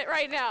passionate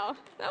right now.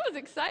 That was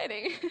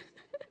exciting.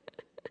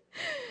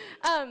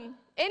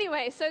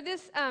 Anyway, so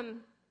this,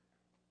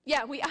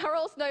 we are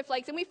all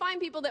snowflakes, and we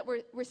find people that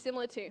we're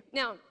similar to.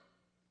 Now,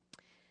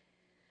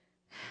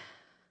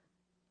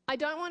 I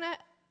don't want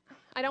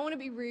to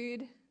be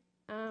rude.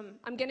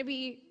 I'm going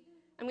to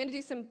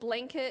do some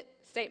blanket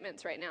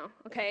statements right now,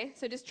 okay?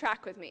 So just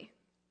track with me.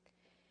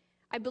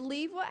 I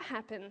believe what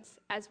happens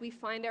as we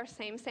find our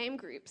same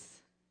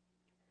groups,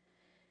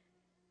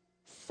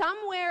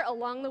 somewhere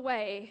along the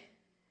way,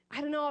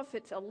 I don't know if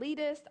it's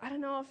elitist, I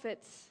don't know if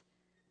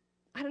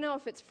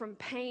it's from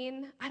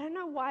pain, I don't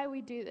know why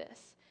we do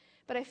this,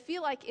 but I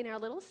feel like in our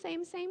little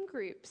same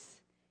groups,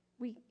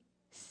 we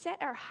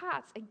set our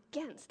hearts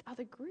against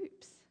other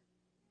groups.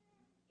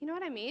 You know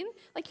what I mean?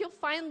 Like you'll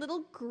find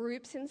little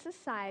groups in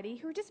society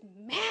who are just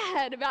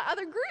mad about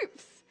other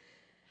groups.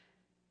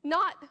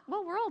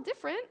 We're all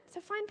different, so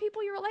find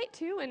people you relate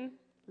to and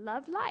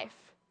love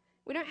life.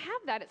 We don't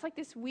have that. It's like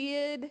this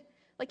weird,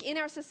 like in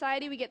our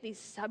society we get these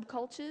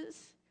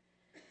subcultures.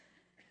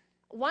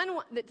 One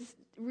that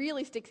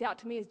really sticks out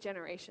to me is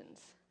generations,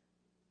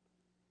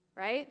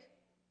 right?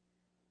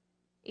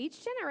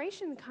 Each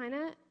generation kind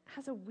of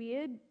has a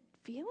weird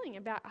feeling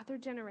about other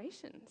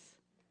generations.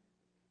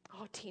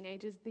 Oh,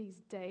 teenagers these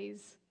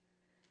days.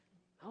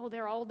 Oh,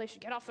 they're old, they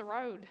should get off the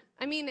road.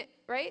 I mean,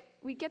 right?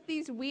 We get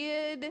these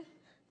weird,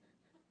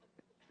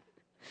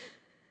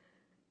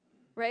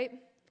 right?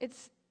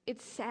 It's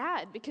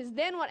sad because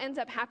then what ends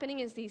up happening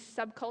is these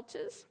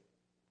subcultures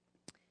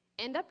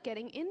end up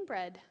getting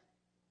inbred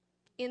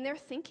in their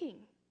thinking,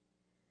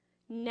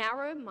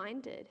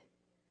 narrow-minded.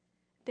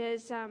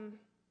 There's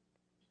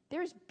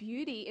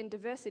beauty in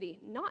diversity,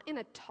 not in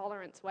a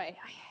tolerance way.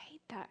 I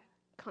hate that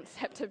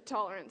concept of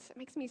tolerance. It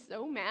makes me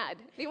so mad.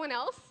 Anyone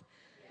else?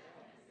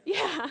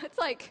 Yeah, it's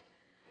like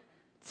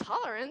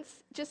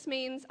tolerance just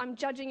means I'm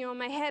judging you on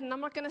my head and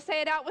I'm not going to say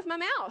it out with my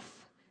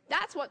mouth.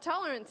 That's what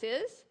tolerance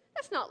is.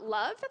 That's not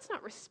love. That's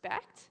not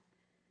respect.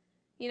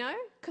 You know?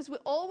 Because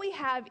all we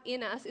have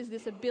in us is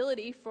this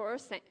ability for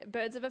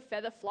birds of a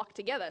feather flock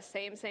together.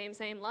 Same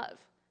love.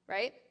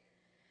 Right?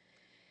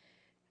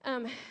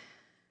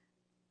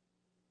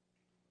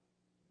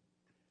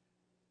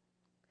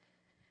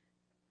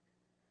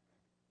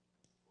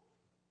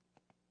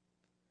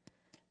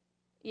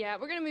 Yeah,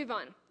 we're going to move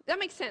on. That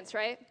makes sense,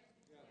 right?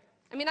 Yeah.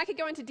 I mean, I could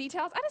go into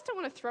details. I just don't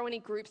want to throw any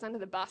groups under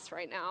the bus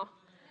right now,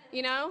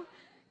 you know?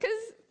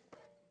 Because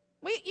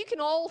you can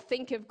all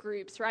think of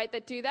groups, right,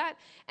 that do that.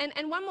 And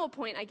one more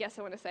point I guess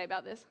I want to say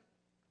about this.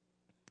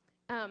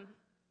 There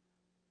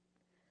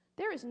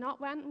is not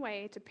one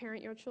way to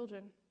parent your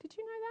children. Did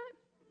you know that?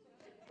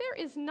 There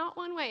is not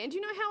one way. And do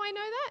you know how I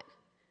know that?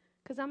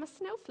 Because I'm a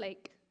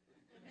snowflake.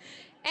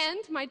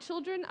 And my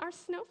children are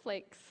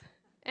snowflakes.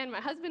 And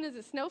my husband is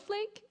a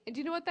snowflake. And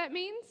do you know what that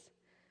means?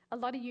 A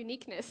lot of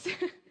uniqueness.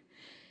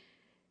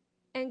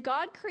 And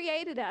God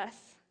created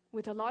us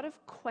with a lot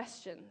of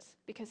questions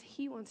because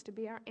he wants to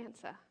be our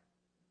answer.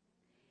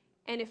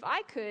 And if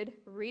I could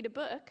read a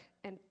book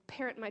and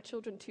parent my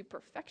children to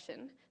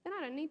perfection, then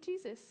I don't need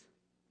Jesus.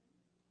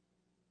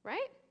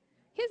 Right?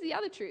 Here's the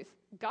other truth.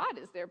 God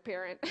is their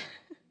parent.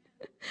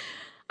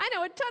 I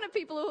know a ton of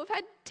people who have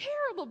had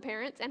terrible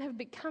parents and have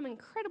become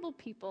incredible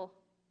people.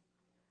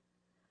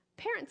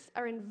 Parents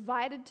are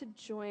invited to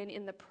join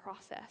in the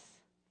process.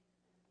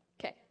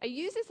 Okay, I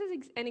use this as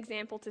an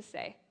example to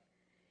say,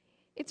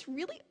 it's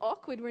really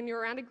awkward when you're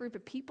around a group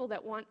of people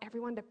that want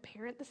everyone to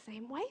parent the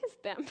same way as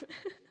them.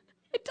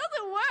 It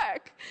doesn't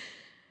work.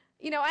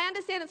 You know, I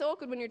understand it's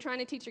awkward when you're trying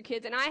to teach your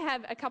kids, and I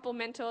have a couple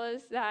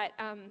mentors that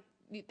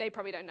they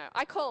probably don't know.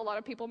 I call a lot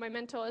of people my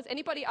mentors.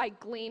 Anybody I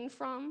glean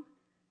from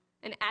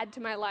and add to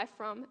my life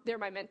from, they're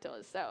my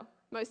mentors. So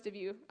most of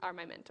you are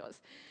my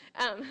mentors.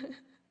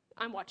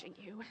 I'm watching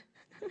you.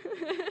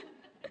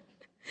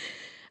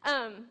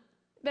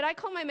 But I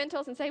call my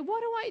mentors and say, what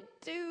do I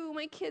do?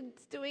 My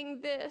kid's doing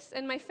this.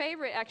 And my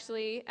favorite,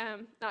 actually,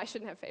 no, I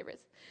shouldn't have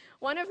favorites.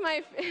 One of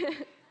my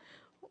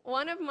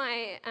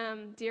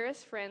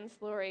dearest friends,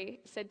 Lori,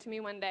 said to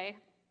me one day,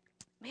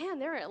 man,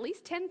 there are at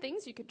least 10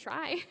 things you could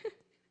try. And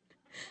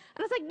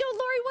I was like, no,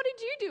 Lori, what did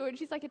you do? And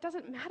she's like, it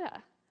doesn't matter.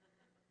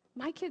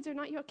 My kids are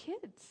not your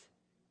kids.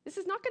 This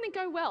is not going to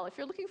go well. If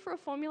you're looking for a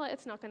formula,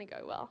 it's not going to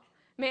go well.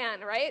 Man,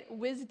 right?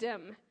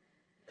 Wisdom.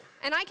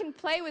 And I can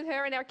play with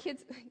her and our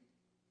kids...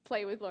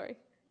 play with Lori.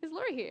 Is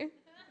Lori here?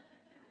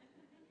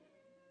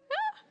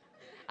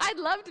 I'd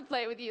love to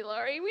play with you,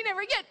 Lori. We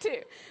never get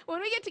to.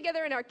 When we get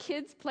together and our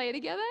kids play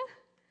together,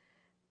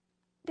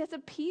 there's a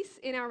peace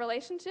in our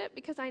relationship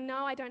because I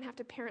know I don't have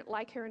to parent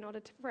like her in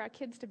order for our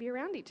kids to be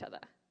around each other.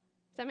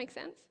 Does that make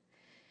sense?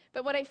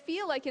 But what I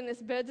feel like in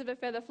this birds of a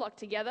feather flock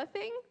together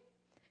thing,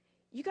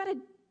 you got to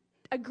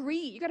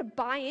agree. You got to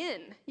buy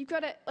in. You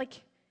got to,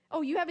 like,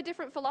 oh, you have a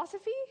different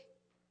philosophy?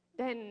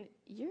 Then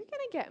you're going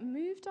to get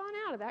moved on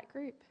out of that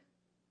group.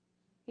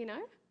 You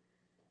know?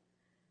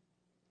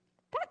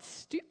 That's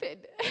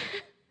stupid.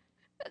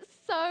 That's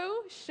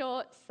so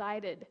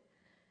short-sighted.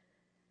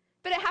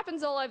 But it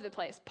happens all over the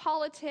place.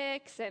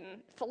 Politics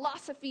and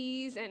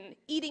philosophies and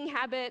eating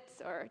habits,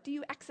 or do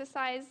you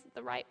exercise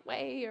the right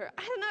way? Or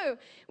I don't know.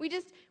 We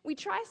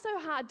try so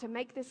hard to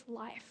make this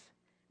life,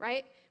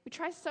 right? We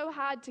try so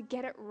hard to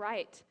get it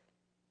right.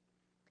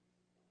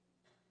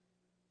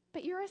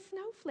 But you're a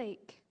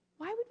snowflake.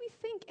 Why would we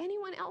think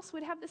anyone else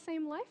would have the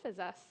same life as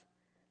us?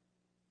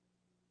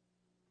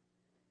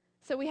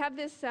 So we have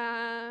this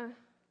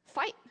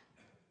fight.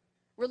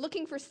 We're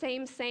looking for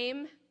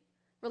same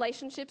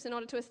relationships in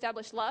order to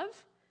establish love,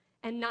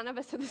 and none of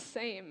us are the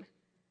same.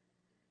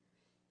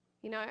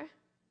 You know?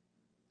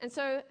 And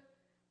so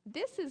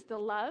this is the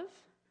love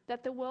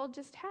that the world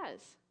just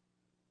has.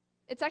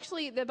 It's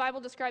actually, the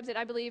Bible describes it,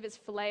 I believe, as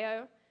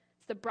phileo.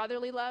 It's the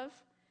brotherly love.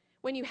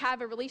 When you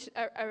have a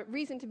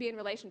reason to be in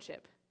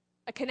relationship,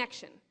 a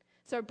connection.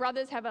 So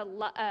brothers have a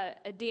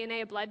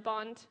DNA, a blood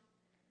bond.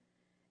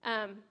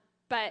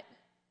 But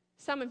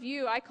some of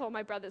you, I call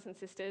my brothers and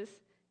sisters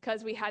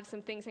because we have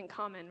some things in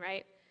common,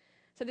 right?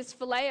 So this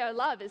phileo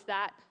love is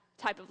that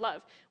type of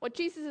love. What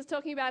Jesus is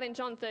talking about in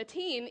John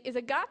 13 is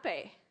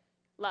agape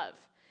love.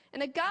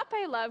 And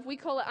agape love, we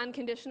call it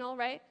unconditional,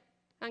 right?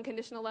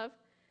 Unconditional love.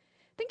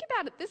 Think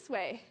about it this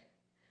way.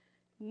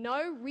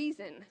 No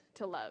reason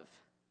to love.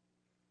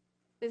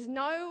 There's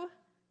no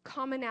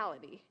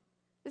commonality.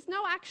 There's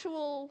no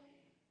actual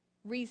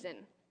reason,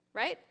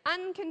 right?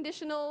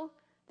 Unconditional,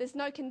 there's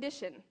no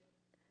condition.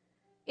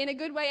 In a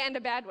good way and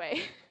a bad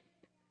way.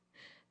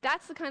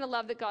 That's the kind of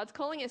love that God's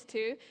calling us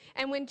to.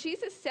 And when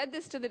Jesus said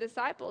this to the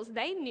disciples,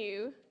 they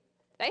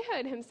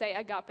heard him say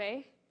agape.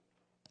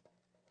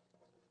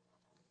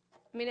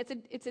 I mean,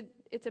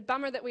 it's a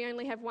bummer that we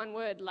only have one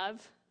word,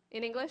 love,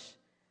 in English.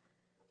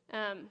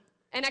 And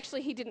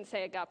actually, he didn't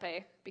say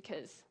agape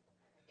because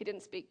he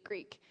didn't speak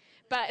Greek.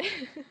 But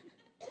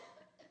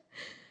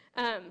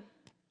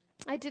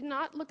I did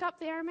not look up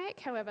the Aramaic,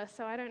 however,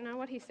 so I don't know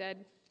what he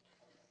said.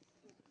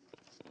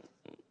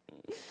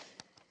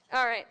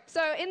 All right,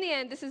 so in the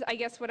end, this is, I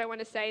guess, what I want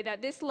to say, that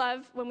this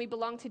love, when we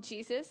belong to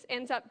Jesus,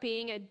 ends up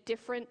being a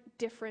different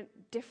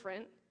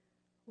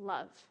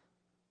love,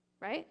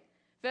 right?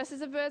 Versus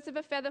the birds of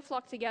a feather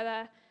flock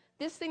together.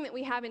 This thing that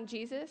we have in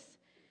Jesus,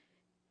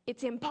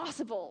 it's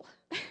impossible.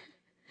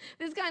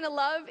 This kind of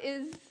love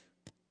is,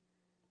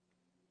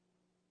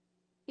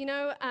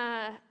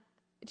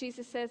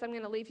 Jesus says, I'm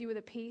going to leave you with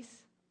a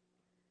peace.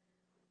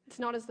 It's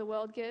not as the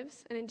world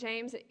gives. And in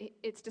James,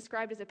 it's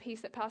described as a peace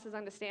that passes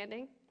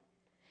understanding.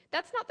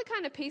 That's not the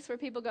kind of peace where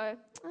people go,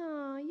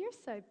 oh, you're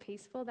so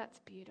peaceful, that's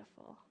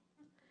beautiful.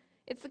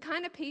 It's the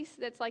kind of peace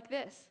that's like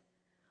this.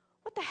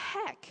 What the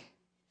heck?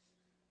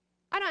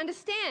 I don't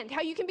understand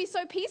how you can be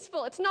so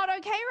peaceful. It's not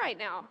okay right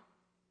now.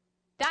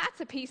 That's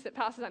a peace that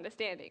passes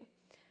understanding.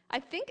 I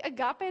think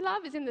agape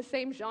love is in the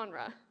same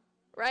genre,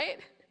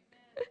 right?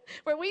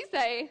 Where we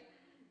say,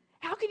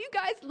 how can you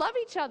guys love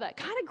each other? It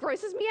kind of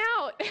grosses me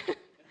out.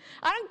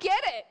 I don't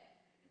get it.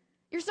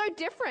 You're so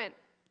different.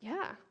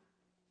 Yeah.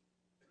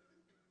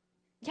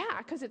 Yeah,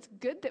 because it's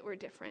good that we're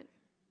different,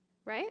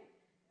 right?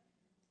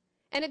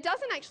 And it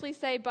doesn't actually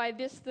say, by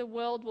this the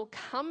world will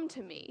come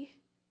to me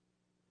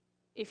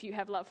if you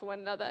have love for one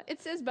another. It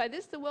says, by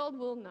this the world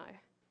will know.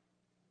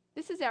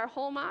 This is our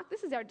hallmark.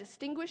 This is our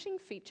distinguishing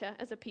feature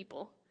as a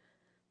people,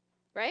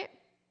 right?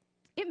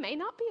 It may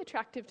not be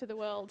attractive to the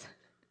world.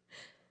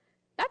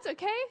 That's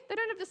okay. They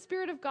don't have the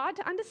Spirit of God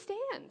to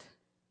understand,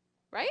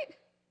 right?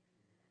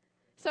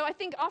 So I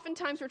think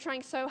oftentimes we're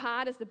trying so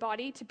hard as the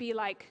body to be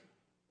like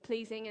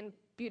pleasing and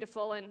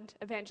beautiful and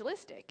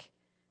evangelistic,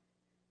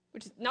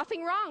 which is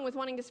nothing wrong with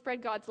wanting to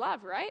spread God's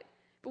love, right?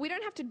 But we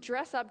don't have to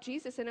dress up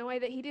Jesus in a way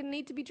that he didn't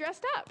need to be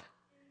dressed up.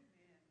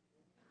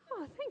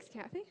 Oh, thanks,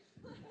 Kathy.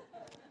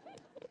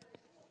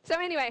 So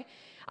anyway,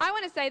 I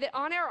want to say that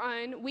on our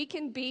own, we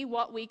can be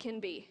what we can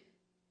be.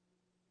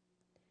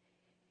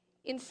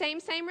 In same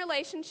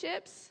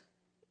relationships,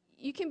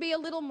 you can be a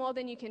little more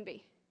than you can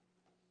be.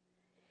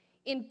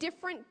 In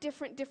different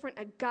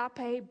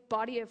agape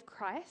body of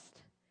Christ,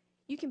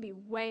 you can be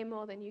way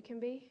more than you can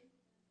be.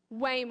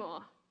 Way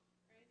more.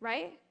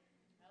 Right?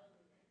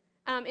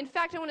 In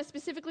fact, I want to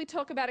specifically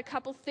talk about a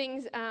couple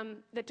things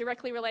that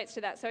directly relates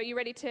to that. So are you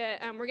ready to,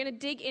 we're going to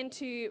dig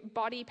into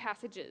body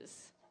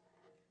passages.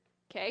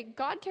 Okay,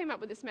 God came up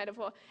with this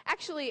metaphor.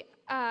 Actually,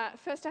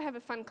 first I have a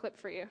fun clip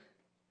for you.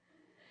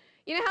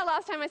 You know how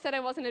last time I said I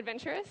wasn't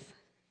adventurous?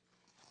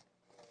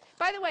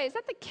 By the way, is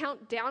that the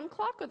countdown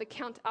clock or the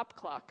count up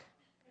clock?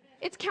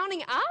 It's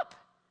counting up?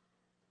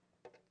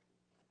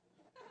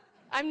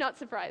 I'm not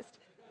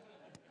surprised.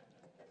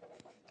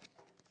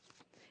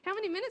 How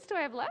many minutes do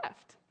I have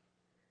left?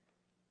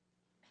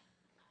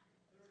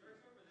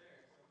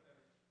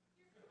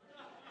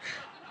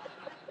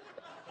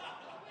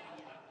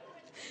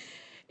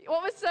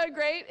 What was so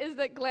great is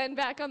that Glenn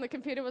back on the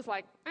computer was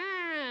like,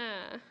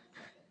 ah.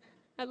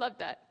 I loved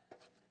that.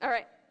 All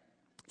right.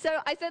 So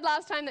I said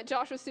last time that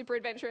Josh was super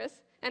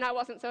adventurous, and I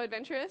wasn't so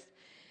adventurous.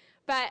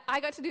 But I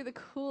got to do the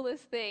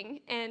coolest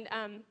thing. And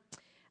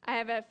I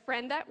have a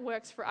friend that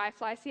works for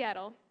iFly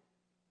Seattle,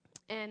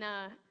 and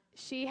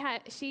she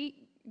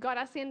got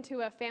us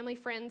into a family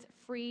friends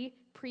free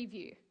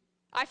preview.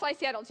 iFly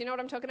Seattle, do you know what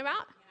I'm talking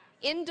about?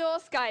 Yeah. Indoor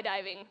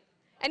skydiving.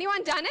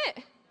 Anyone done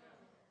it?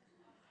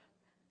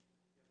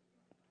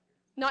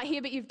 Not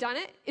here, but you've done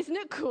it? Isn't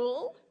it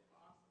cool?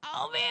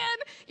 Oh man,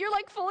 you're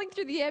like falling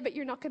through the air, but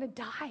you're not going to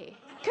die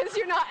because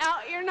you're not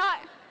out,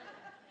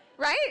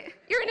 right?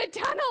 You're in a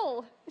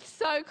tunnel. It's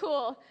so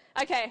cool.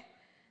 Okay.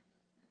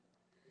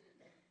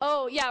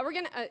 Oh, yeah, we're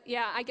going to,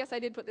 I guess I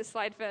did put this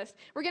slide first.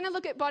 We're going to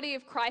look at body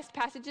of Christ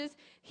passages.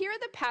 Here are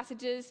the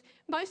passages,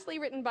 mostly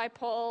written by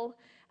Paul,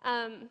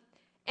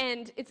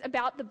 and it's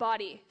about the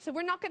body. So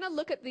we're not going to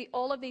look at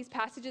all of these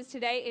passages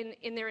today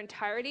in their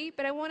entirety,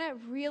 but I want to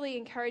really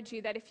encourage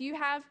you that if you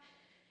have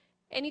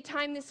any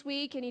time this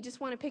week and you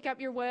just want to pick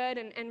up your word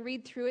and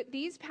read through it,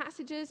 these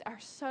passages are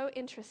so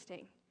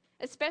interesting,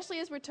 especially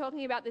as we're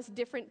talking about this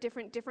different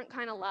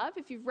kind of love.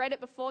 If you've read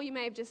it before, you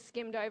may have just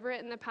skimmed over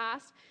it in the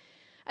past.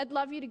 I'd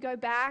love you to go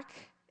back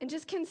and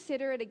just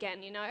consider it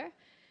again,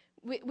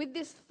 with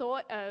this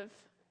thought of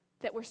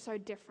that we're so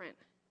different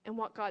and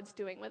what God's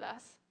doing with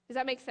us. Does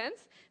that make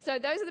sense? So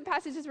those are the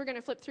passages we're going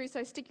to flip through,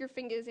 so stick your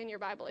fingers in your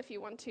Bible if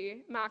you want to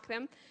mark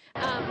them.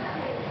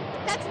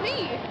 That's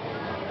me.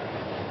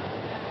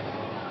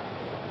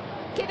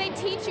 Okay, they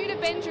teach you to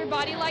bend your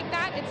body like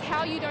that. It's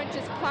how you don't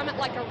just plummet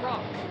like a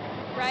rock,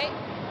 right?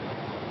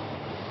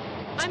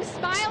 I'm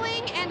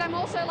smiling, and I'm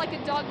also like a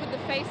dog with the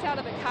face out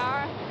of the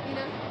car,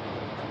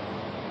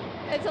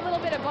 It's a little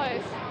bit of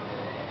both.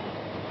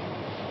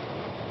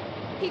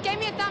 He gave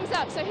me a thumbs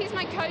up, so he's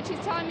my coach. He's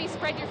telling me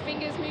spread your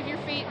fingers, move your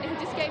feet, and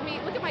he just gave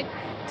me, look at my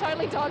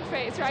totally dog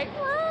face, right?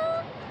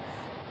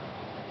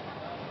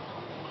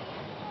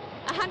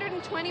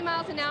 120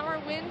 miles an hour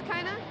wind,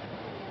 kind of.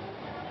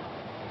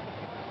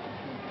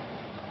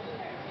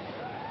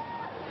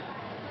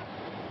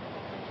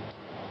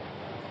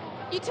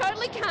 You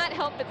totally can't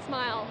help but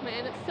smile,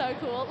 man. It's so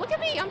cool. Look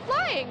at me, I'm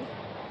flying.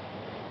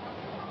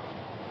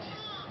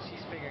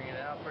 She's figuring it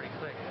out pretty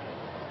quick.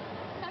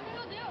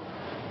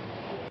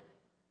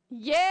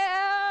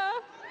 Yeah!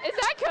 Is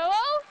that cool?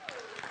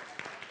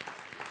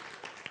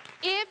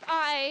 If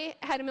I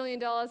had $1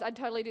 million, I'd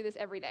totally do this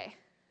every day.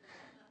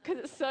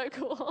 Because it's so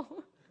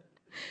cool.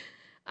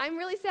 I'm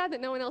really sad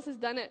that no one else has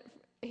done it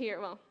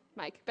here. Well,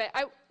 Mike. But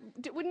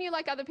wouldn't you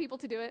like other people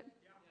to do it?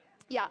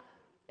 Yeah.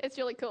 It's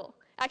really cool.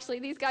 Actually,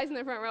 these guys in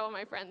the front row are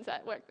my friends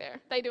that work there.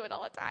 They do it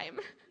all the time.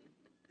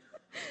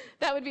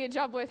 That would be a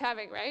job worth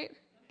having, right?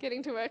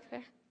 Getting to work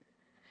there.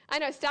 I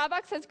know,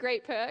 Starbucks has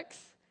great perks.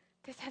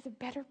 This has a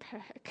better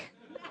perk.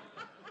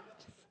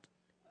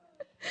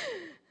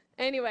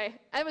 Anyway,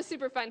 that was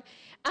super fun.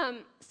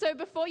 So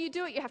before you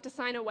do it, you have to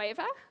sign a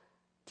waiver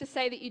to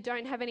say that you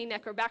don't have any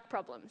neck or back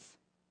problems.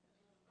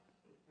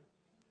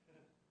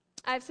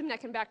 I have some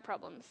neck and back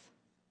problems.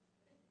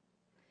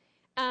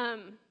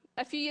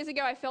 A few years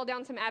ago, I fell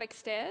down some attic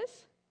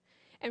stairs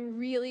and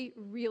really,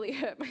 really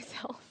hurt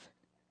myself.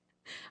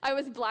 I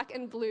was black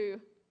and blue.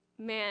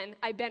 Man,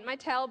 I bent my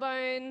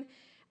tailbone,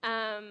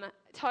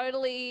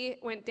 totally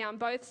went down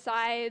both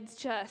sides,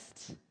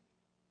 just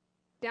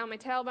down my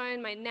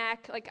tailbone, my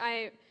neck, like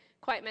I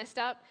quite messed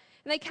up.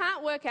 And they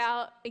can't work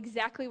out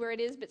exactly where it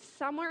is, but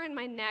somewhere in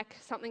my neck,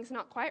 something's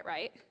not quite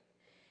right.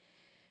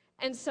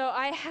 And so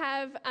I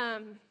have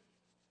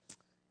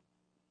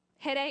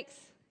headaches,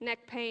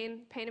 neck pain,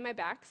 pain in my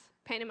backs,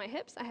 pain in my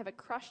hips. I have a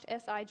crushed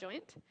SI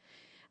joint.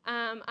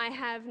 I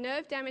have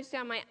nerve damage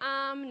down my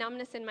arm,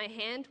 numbness in my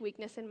hand,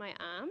 weakness in my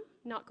arm.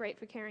 Not great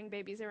for carrying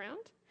babies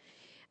around.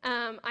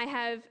 I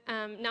have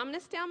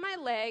numbness down my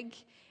leg,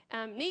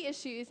 knee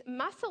issues,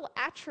 muscle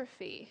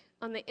atrophy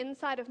on the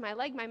inside of my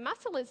leg. My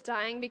muscle is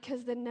dying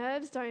because the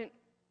nerves don't,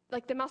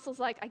 like the muscle's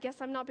like, I guess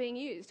I'm not being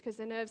used because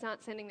the nerves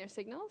aren't sending their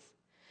signals.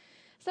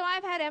 So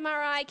I've had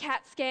MRI,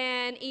 CAT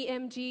scan,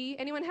 EMG.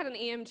 Anyone had an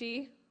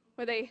EMG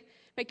where they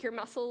make your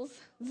muscles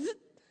zzz?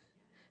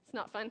 It's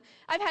not fun.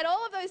 I've had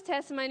all of those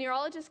tests and my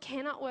neurologist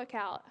cannot work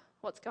out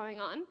what's going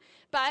on.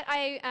 But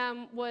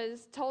I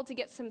was told to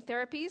get some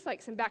therapies,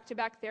 like some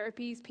back-to-back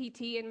therapies,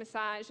 PT and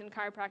massage and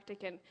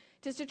chiropractic, and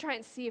just to try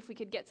and see if we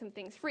could get some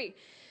things free.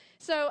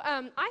 So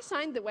I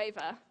signed the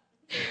waiver.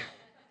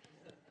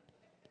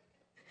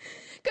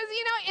 Because,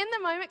 in the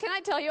moment, can I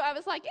tell you, I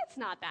was like, it's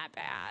not that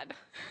bad.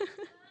 And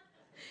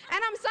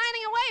I'm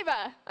signing a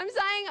waiver. I'm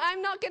saying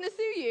I'm not going to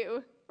sue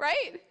you,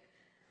 right?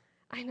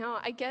 I know,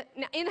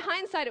 now, in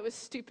hindsight, it was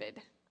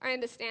stupid. I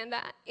understand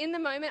that. In the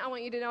moment, I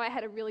want you to know I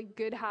had a really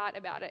good heart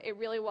about it. It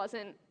really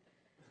wasn't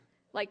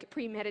like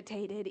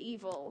premeditated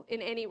evil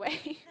in any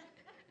way.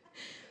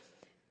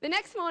 The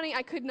next morning,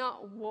 I could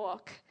not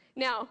walk.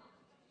 Now,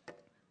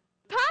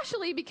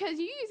 partially because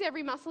you use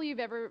every muscle you've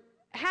ever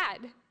had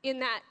in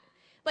that.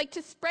 Like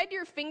to spread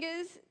your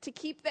fingers to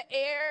keep the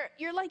air,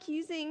 you're like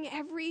using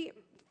every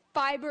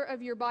fiber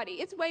of your body.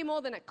 It's way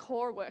more than a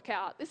core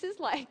workout. This is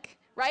like,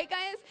 right,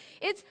 guys?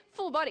 It's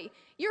full body.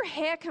 Your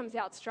hair comes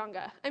out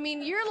stronger. I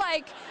mean, you're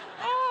like,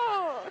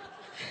 oh.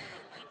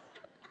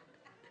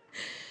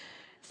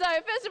 So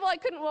first of all, I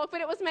couldn't walk,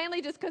 but it was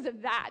mainly just because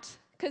of that.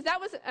 Because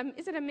that was,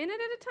 is it a minute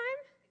at a time?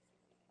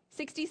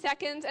 60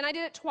 seconds, and I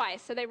did it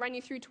twice. So they run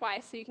you through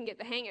twice so you can get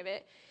the hang of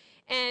it.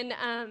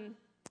 And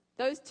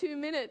those 2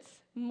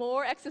 minutes,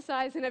 more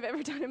exercise than I've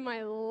ever done in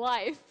my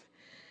life.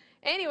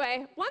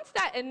 Anyway, once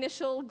that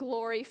initial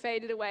glory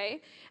faded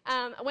away,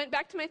 I went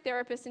back to my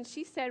therapist, and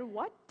she said,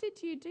 "What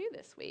did you do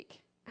this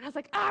week?" And I was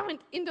like, "I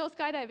went indoor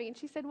skydiving." And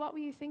she said, "What were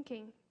you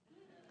thinking?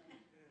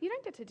 You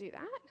don't get to do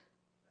that.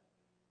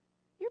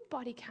 Your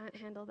body can't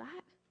handle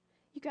that."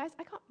 You guys,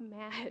 I got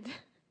mad.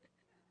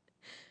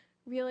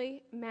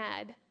 Really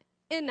mad.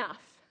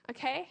 Enough,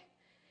 okay?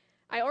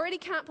 I already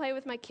can't play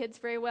with my kids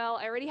very well.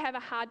 I already have a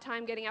hard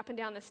time getting up and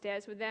down the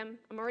stairs with them.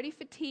 I'm already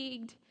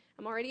fatigued.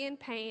 I'm already in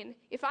pain.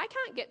 If I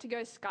can't get to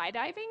go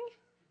skydiving,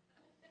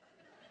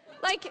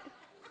 like,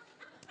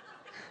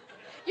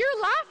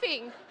 you're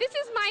laughing. This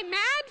is my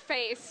mad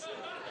face.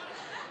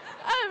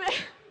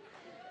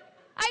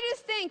 I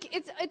just think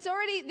it's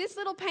already, this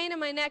little pain in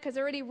my neck has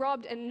already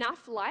robbed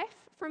enough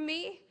life from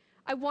me.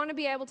 I want to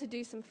be able to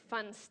do some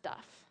fun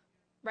stuff,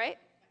 right?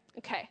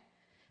 Okay.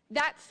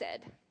 That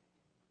said,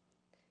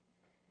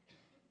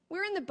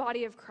 we're in the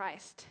body of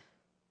Christ.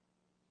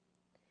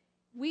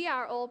 We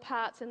are all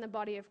parts in the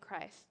body of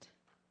Christ.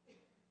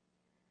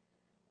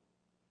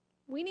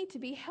 We need to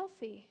be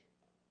healthy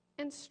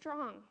and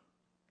strong.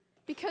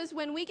 Because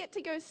when we get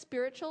to go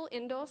spiritual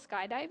indoor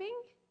skydiving,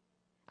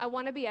 I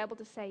want to be able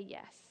to say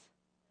yes.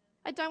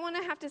 I don't want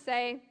to have to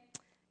say,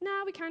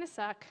 "No, we kind of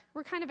suck.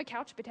 We're kind of a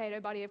couch potato,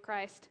 body of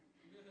Christ.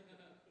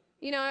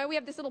 You know, we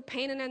have this little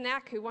pain in our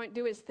neck who won't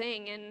do his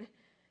thing, and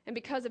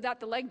because of that,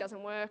 the leg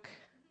doesn't work."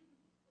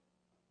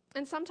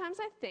 And sometimes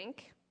I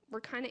think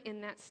we're kind of in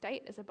that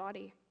state as a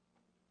body.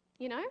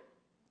 You know?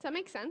 Does that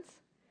make sense?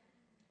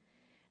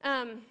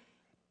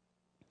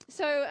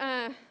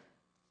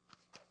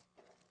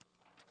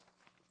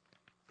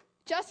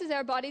 Just as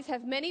our bodies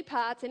have many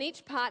parts and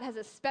each part has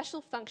a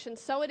special function,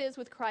 so it is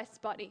with Christ's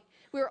body.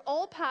 We are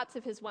all parts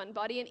of his one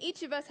body, and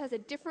each of us has a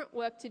different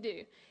work to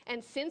do.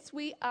 And since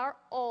we are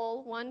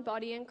all one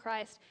body in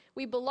Christ,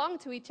 we belong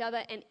to each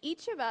other, and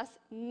each of us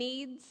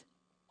needs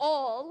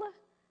all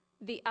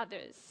the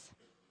others.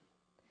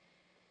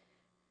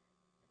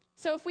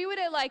 So if we were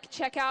to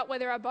check out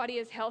whether our body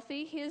is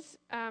healthy, here's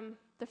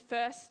the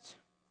first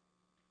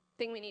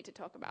thing we need to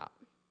talk about.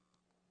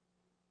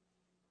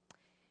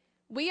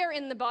 We are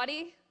in the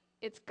body.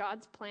 It's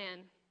God's plan.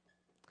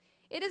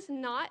 It is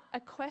not a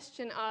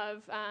question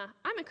of,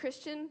 I'm a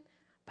Christian,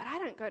 but I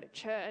don't go to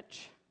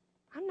church.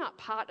 I'm not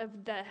part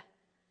of the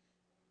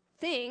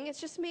thing. It's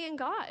just me and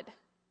God.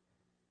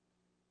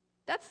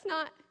 That's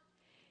not,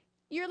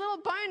 your little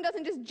bone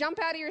doesn't just jump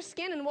out of your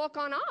skin and walk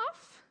on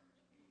off.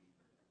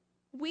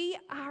 We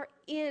are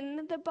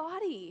in the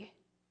body.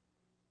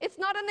 It's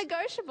not a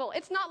negotiable.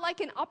 It's not like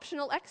an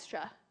optional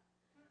extra.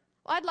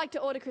 Well, I'd like to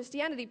order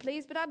Christianity,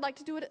 please, but I'd like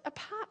to do it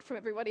apart from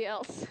everybody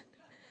else.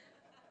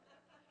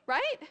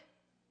 Right?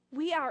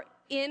 We are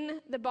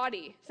in the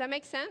body. Does that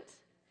make sense?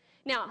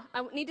 Now,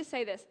 I need to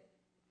say this.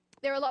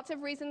 There are lots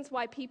of reasons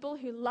why people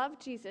who love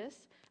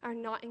Jesus are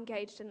not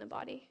engaged in the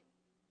body.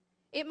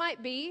 It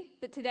might be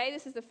that today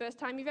this is the first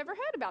time you've ever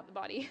heard about the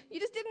body. You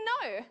just didn't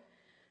know.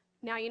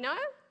 Now you know.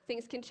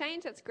 Things can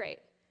change. That's great.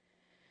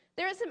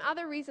 There are some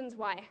other reasons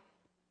why.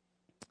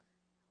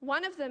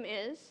 One of them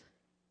is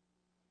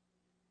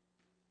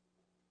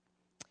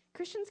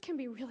Christians can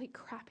be really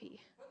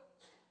crappy,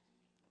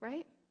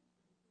 right?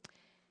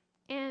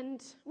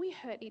 And we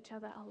hurt each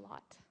other a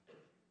lot.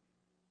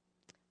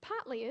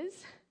 Partly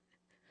is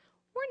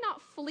we're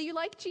not fully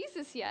like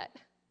Jesus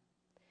yet.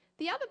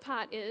 The other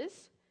part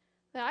is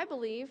that I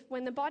believe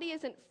when the body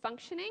isn't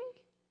functioning,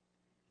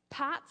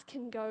 parts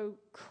can go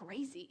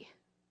crazy.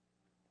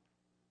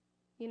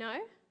 You know?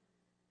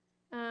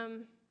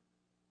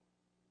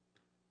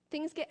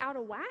 Things get out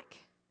of whack.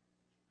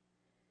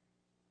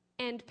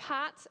 And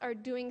parts are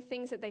doing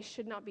things that they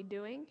should not be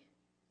doing.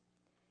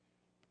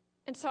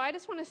 And so I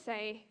just want to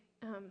say,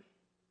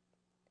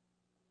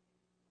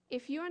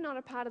 if you are not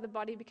a part of the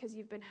body because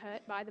you've been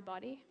hurt by the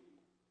body,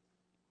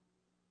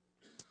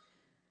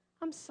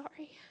 I'm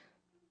sorry.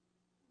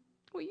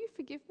 Will you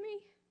forgive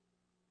me?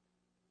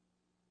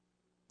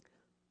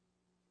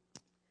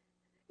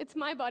 It's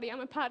my body.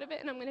 I'm a part of it,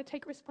 and I'm going to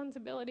take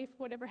responsibility for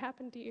whatever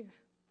happened to you.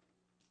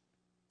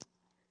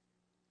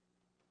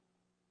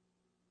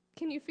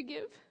 Can you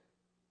forgive?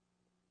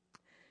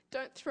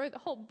 Don't throw the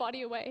whole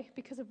body away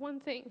because of one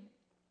thing,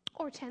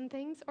 or 10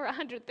 things, or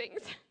 100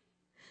 things.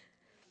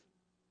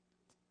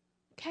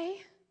 Okay?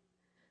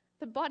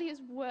 The body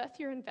is worth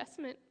your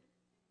investment.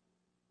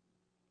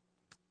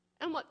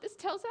 And what this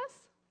tells us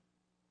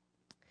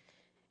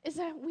is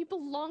that we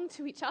belong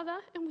to each other,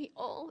 and we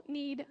all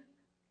need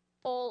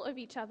all of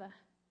each other.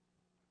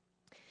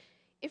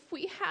 If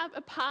we have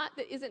a part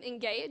that isn't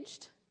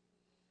engaged,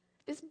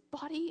 this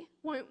body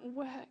won't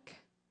work.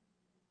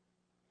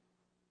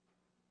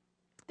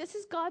 This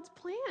is God's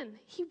plan.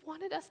 He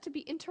wanted us to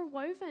be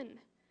interwoven.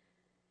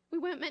 We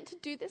weren't meant to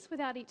do this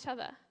without each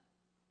other.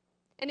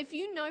 And if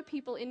you know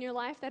people in your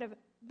life that have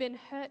been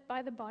hurt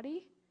by the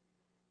body,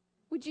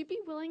 would you be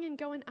willing and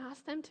go and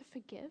ask them to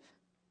forgive?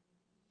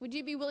 Would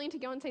you be willing to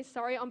go and say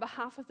sorry on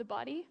behalf of the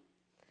body?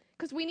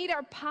 Because we need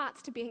our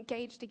parts to be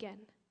engaged again,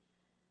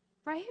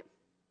 right?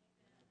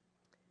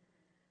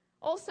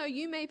 Also,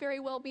 you may very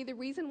well be the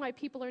reason why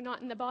people are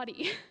not in the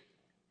body.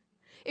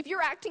 If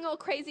you're acting all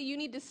crazy, you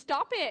need to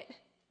stop it.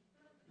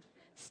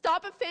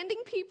 Stop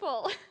offending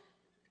people.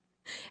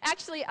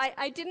 Actually,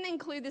 I didn't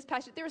include this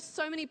passage. There are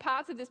so many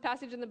parts of this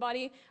passage in the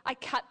body. I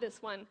cut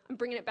this one. I'm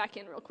bringing it back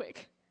in real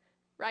quick.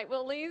 Right,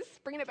 Willies?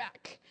 Bringing it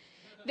back.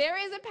 There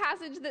is a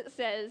passage that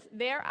says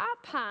there are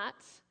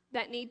parts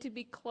that need to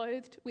be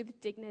clothed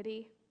with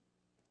dignity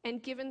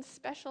and given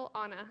special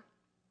honor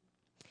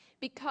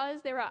because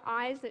there are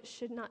eyes that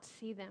should not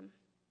see them.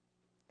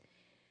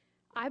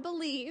 I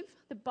believe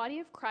the body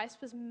of Christ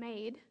was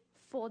made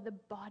for the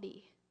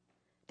body.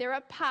 There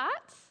are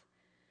parts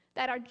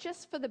that are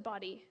just for the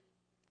body.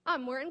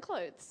 I'm wearing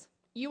clothes.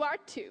 You are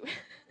too.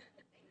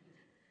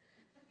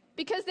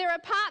 Because there are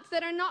parts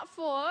that are not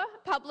for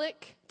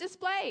public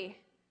display,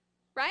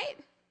 right?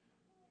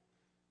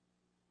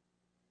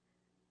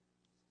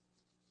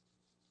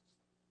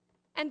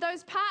 And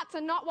those parts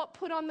are not what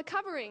put on the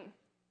covering.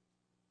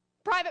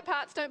 Private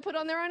parts don't put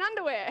on their own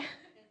underwear.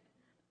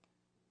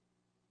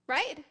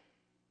 Right?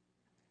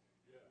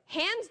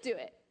 Hands do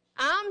it.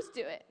 Arms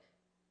do it.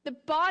 The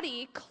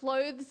body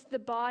clothes the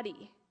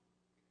body.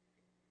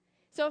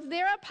 So if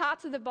there are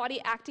parts of the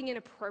body acting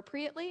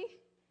inappropriately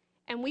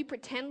and we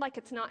pretend like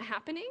it's not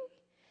happening,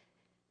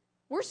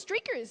 we're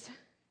streakers.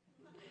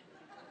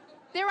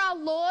 There are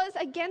laws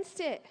against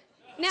it.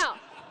 Now,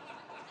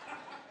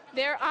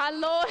 there are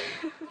laws.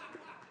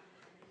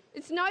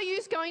 It's no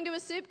use going to a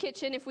soup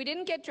kitchen if we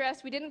didn't get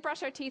dressed, we didn't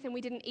brush our teeth, and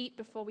we didn't eat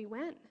before we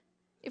went.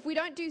 If we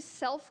don't do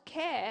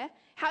self-care,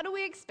 how do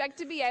we expect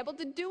to be able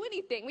to do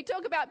anything? We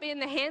talk about being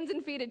the hands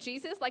and feet of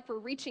Jesus, like we're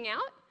reaching out.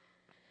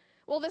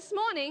 Well, this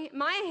morning,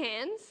 my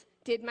hands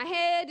did my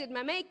hair, did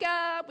my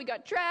makeup, we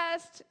got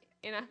dressed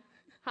in a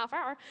half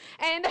hour,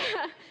 and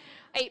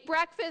ate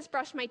breakfast,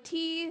 brushed my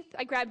teeth,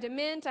 I grabbed a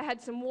mint, I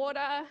had some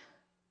water.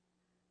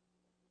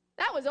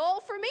 That was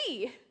all for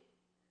me.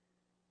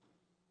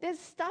 There's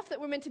stuff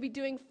that we're meant to be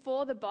doing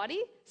for the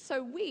body,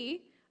 so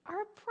we are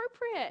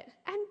appropriate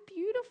and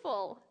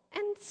beautiful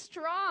and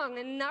strong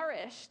and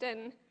nourished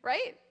and,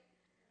 right?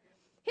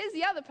 Here's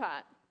the other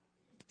part.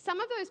 Some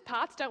of those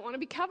parts don't want to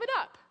be covered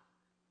up.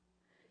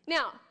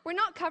 Now, we're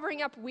not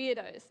covering up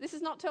weirdos. This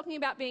is not talking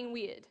about being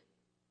weird,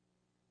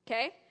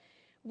 okay?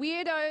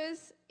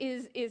 Weirdos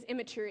is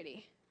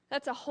immaturity.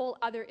 That's a whole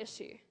other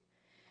issue.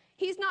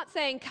 He's not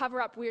saying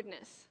cover up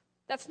weirdness.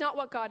 That's not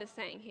what God is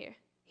saying here.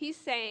 He's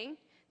saying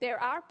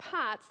there are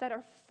parts that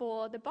are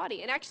for the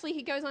body. And actually,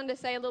 he goes on to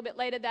say a little bit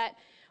later that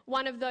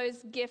one of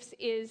those gifts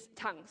is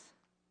tongues.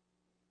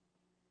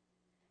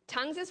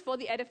 Tongues is for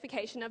the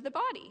edification of the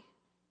body.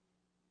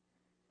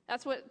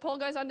 That's what Paul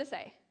goes on to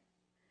say.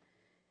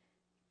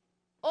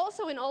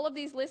 Also, in all of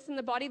these lists in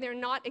the body, they're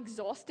not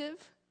exhaustive.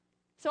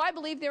 So I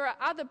believe there are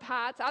other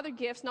parts, other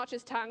gifts, not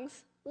just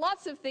tongues,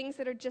 lots of things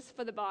that are just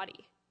for the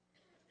body.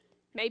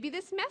 Maybe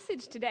this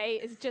message today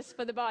is just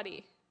for the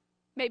body.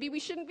 Maybe we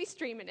shouldn't be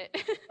streaming it.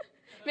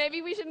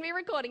 Maybe we shouldn't be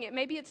recording it.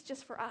 Maybe it's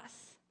just for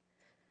us.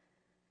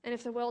 And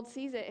if the world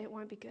sees it, it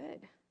won't be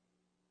good.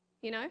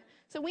 You know?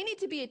 So we need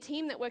to be a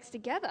team that works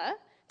together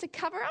to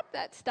cover up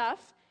that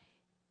stuff.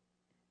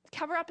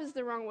 Cover up is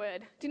the wrong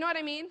word. Do you know what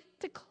I mean?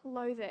 To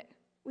clothe it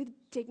with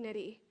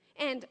dignity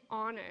and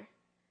honor.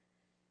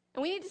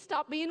 And we need to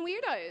stop being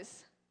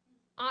weirdos.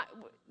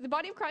 The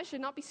body of Christ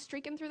should not be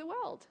streaking through the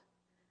world.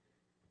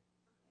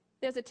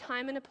 There's a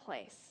time and a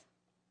place,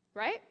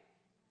 right?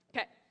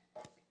 Okay.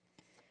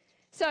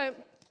 So,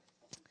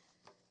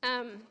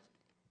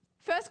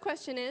 first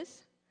question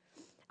is,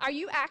 are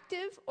you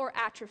active or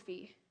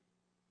atrophy?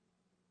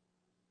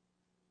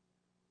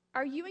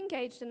 Are you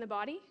engaged in the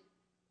body?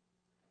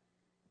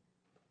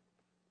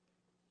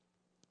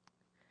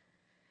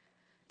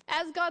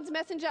 As God's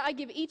messenger, I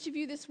give each of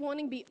you this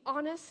warning: be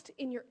honest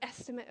in your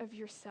estimate of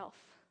yourself.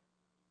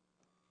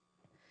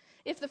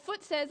 If the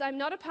foot says, I'm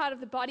not a part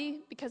of the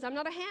body because I'm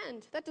not a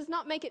hand, that does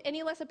not make it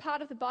any less a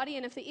part of the body.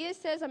 And if the ear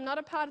says, I'm not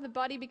a part of the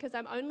body because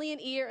I'm only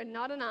an ear and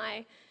not an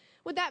eye,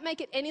 would that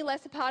make it any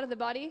less a part of the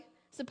body?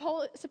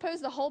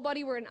 Suppose the whole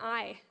body were an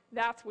eye.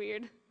 That's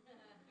weird.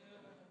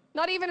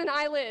 Not even an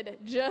eyelid,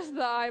 just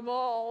the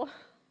eyeball.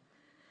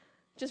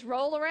 Just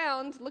roll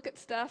around, look at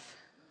stuff.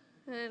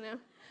 I don't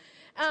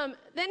know.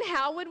 Then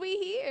how would we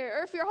hear?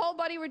 Or if your whole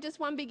body were just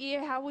one big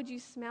ear, how would you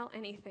smell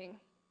anything?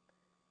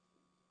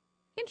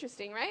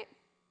 Interesting, right?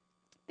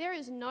 There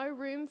is no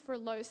room for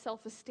low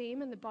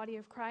self-esteem in the body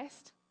of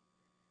Christ.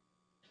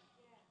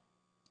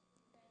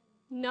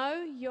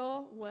 Know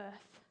your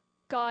worth.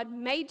 God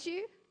made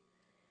you.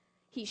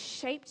 He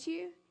shaped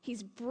you.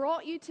 He's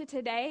brought you to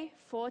today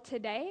for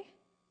today.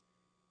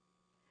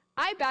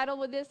 I battle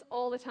with this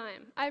all the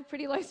time. I have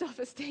pretty low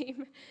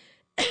self-esteem.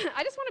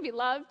 I just want to be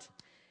loved.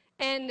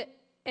 And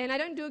I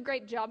don't do a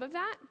great job of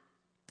that.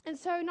 And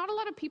so not a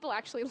lot of people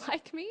actually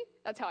like me.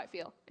 That's how I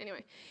feel.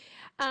 Anyway.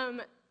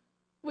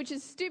 Which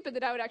is stupid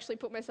that I would actually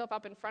put myself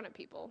up in front of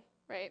people,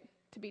 right?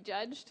 to be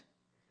judged.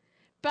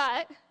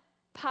 But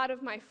part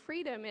of my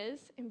freedom is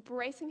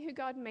embracing who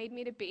God made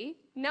me to be,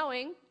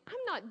 knowing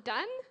I'm not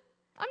done.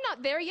 I'm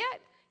not there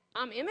yet.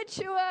 I'm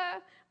immature.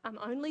 I'm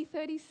only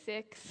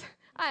 36.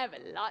 I have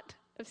a lot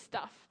of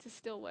stuff to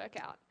still work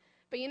out.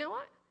 But you know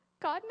what?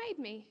 God made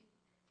me.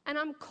 And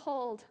I'm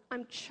called.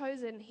 I'm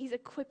chosen. He's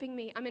equipping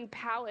me. I'm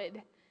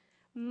empowered.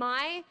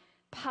 My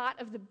part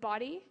of the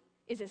body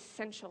is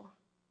essential.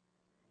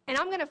 And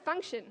I'm going to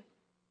function.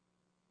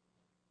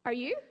 Are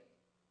you?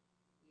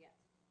 Yes.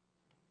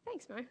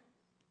 Thanks, Mo.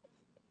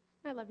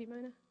 I love you,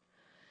 Mona.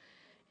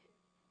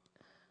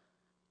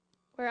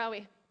 Where are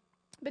we?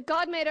 But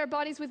God made our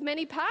bodies with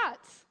many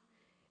parts.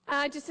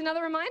 Just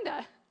another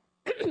reminder.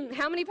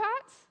 How many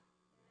parts?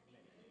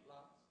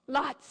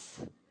 Lots.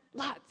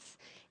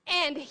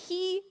 And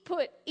he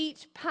put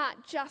each part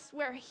just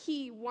where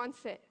he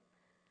wants it.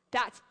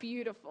 That's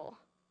beautiful.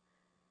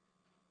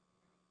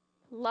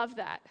 Love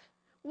that.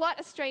 What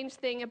a strange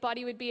thing a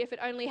body would be if it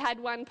only had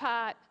one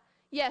part.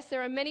 Yes,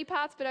 there are many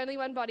parts, but only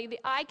one body. The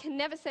eye can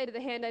never say to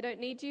the hand, I don't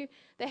need you.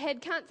 The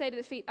head can't say to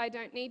the feet, I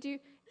don't need you.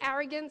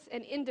 Arrogance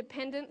and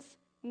independence,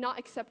 not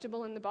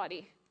acceptable in the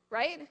body,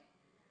 right?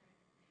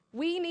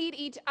 We need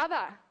each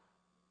other.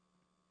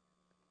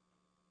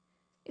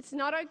 It's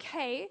not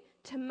okay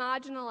to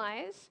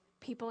marginalize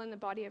people in the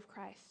body of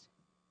Christ.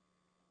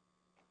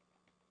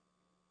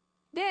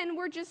 Then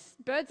we're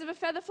just birds of a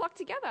feather flock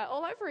together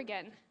all over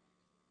again,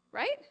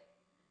 right?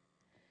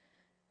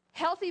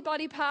 Healthy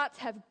body parts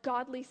have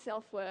godly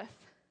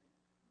self-worth.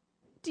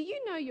 Do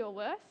you know your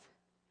worth?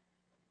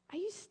 Are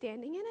you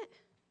standing in it?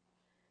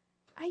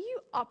 Are you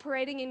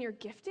operating in your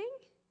gifting?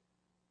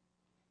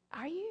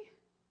 Are you?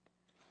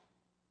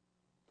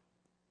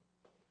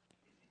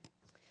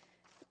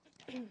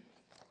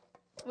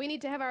 We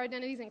need to have our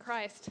identities in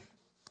Christ.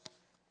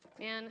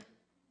 Man,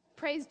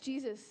 praise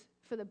Jesus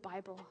for the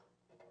Bible.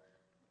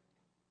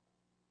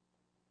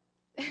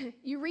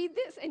 You read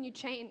this and you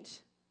change.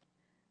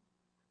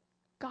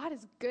 God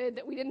is good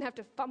that we didn't have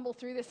to fumble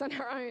through this on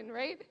our own,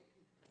 right?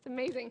 It's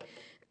amazing.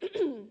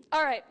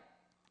 All right.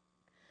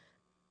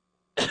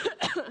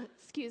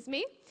 Excuse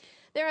me.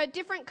 There are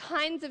different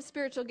kinds of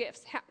spiritual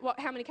gifts.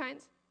 How many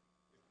kinds?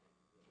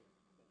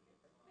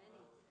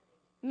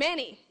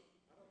 Many.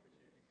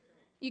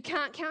 You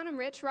can't count them,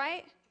 Rich,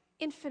 right?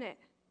 Infinite.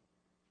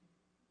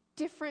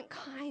 Different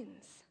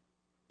kinds.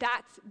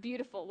 That's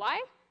beautiful.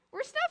 Why?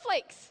 We're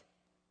snowflakes.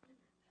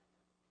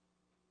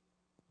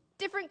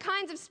 Different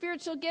kinds of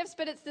spiritual gifts,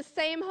 but it's the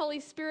same Holy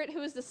Spirit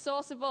who is the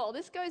source of all.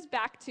 This goes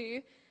back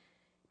to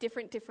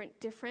different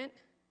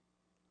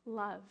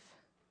love.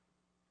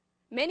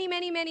 Many,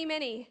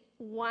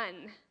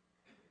 one.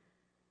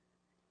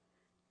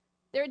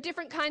 There are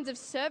different kinds of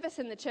service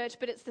in the church,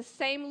 but it's the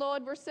same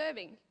Lord we're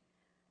serving.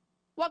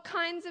 What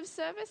kinds of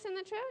service in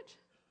the church?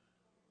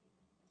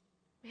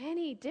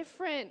 Many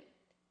different.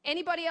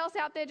 Anybody else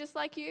out there just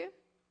like you?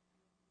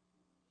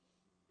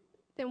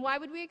 Then why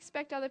would we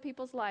expect other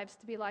people's lives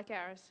to be like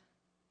ours?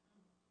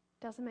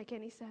 Doesn't make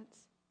any sense.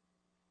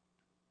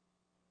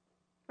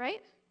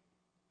 Right?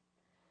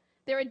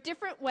 There are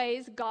different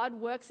ways God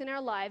works in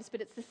our lives,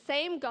 but it's the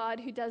same God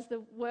who does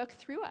the work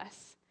through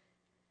us.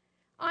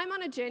 I'm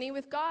on a journey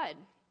with God.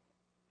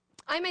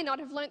 I may not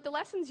have learnt the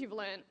lessons you've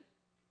learnt.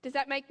 Does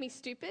that make me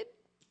stupid?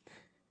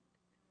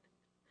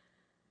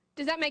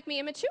 Does that make me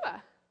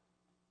immature?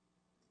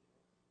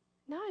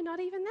 No, not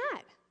even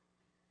that.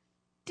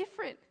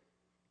 Different.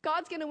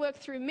 God's going to work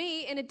through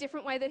me in a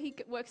different way that he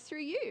works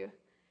through you.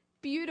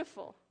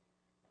 Beautiful.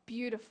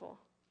 Beautiful,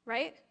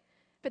 right?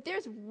 But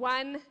there's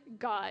one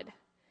God.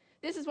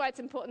 This is why it's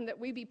important that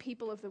we be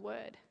people of the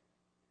word.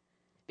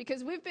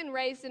 Because we've been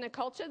raised in a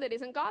culture that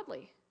isn't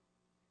godly.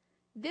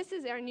 This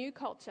is our new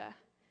culture.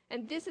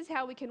 And this is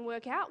how we can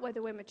work out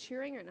whether we're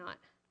maturing or not.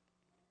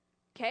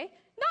 Okay?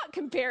 Not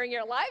comparing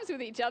our lives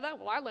with each other.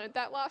 Well, I learned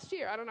that last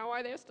year. I don't know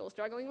why they're still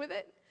struggling with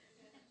it.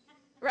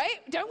 Right?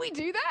 Don't we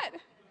do that?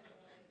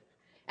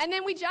 And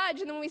then we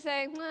judge, and then we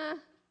say,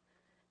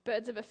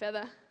 birds of a feather.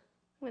 I'm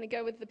going to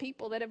go with the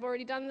people that have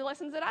already done the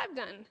lessons that I've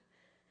done.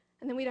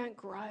 And then we don't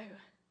grow.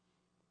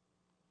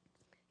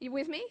 You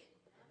with me?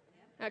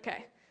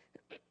 Okay.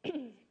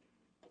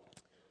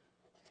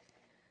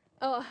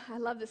 Oh, I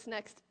love this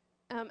next.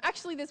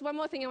 Actually, there's one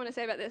more thing I want to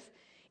say about this.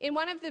 In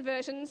one of the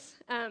versions,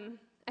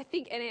 I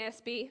think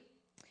NASB,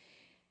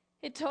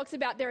 it talks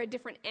about there are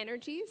different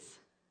energies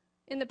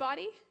in the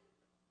body.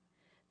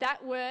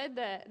 That word,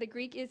 the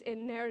Greek is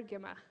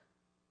energema.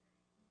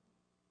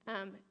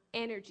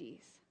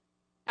 Energies.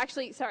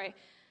 Actually, sorry.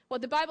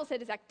 What the Bible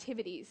said is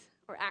activities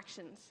or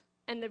actions.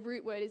 And the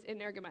root word is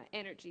energema,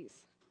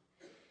 energies.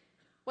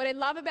 What I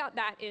love about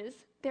that is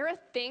there are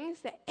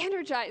things that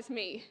energize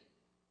me.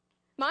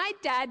 My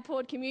dad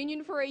poured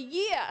communion for a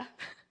year.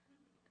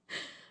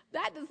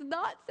 That does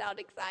not sound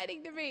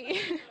exciting to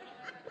me.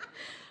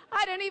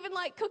 I don't even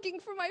like cooking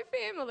for my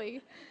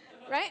family,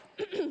 right?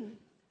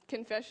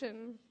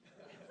 Confession.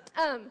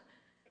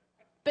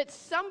 But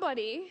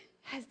somebody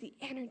has the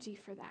energy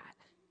for that.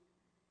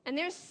 And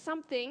there's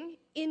something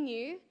in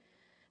you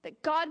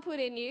that God put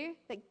in you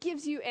that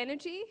gives you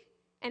energy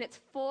and it's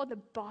for the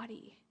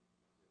body.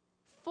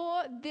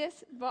 For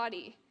this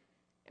body.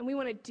 And we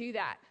want to do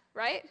that,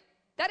 right?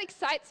 That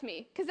excites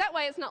me, because that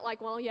way it's not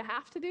like, well, you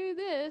have to do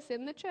this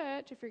in the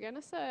church if you're going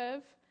to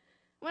serve.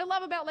 What I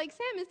love about Lake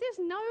Sam is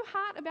there's no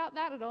heart about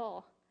that at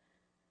all.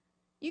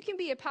 You can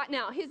be a part.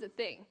 Now, here's the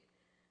thing.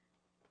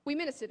 We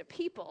minister to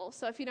people,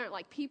 so if you don't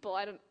like people,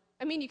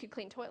 you could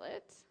clean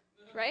toilets,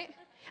 right?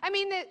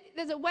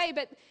 There's a way,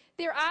 but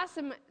there are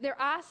some,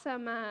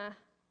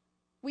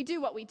 we do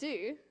what we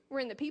do. We're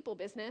in the people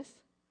business,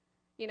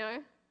 you know.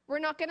 We're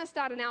not going to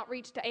start an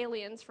outreach to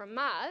aliens from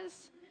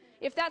Mars.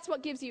 If that's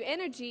what gives you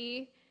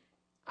energy,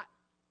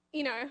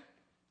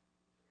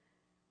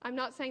 I'm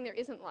not saying there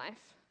isn't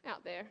life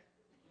out there,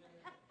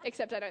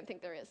 except I don't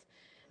think there is.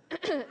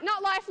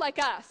 Not life like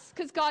us,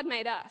 because God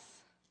made us,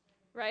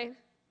 right?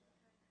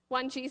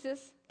 One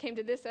Jesus came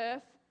to this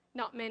earth,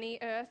 not many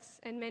earths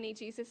and many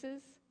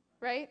Jesuses,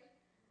 right?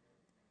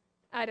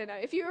 I don't know.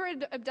 If you were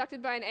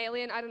abducted by an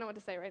alien, I don't know what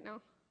to say right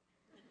now.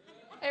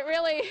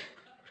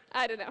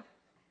 I don't know.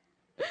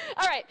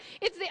 All right,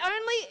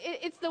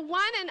 it's the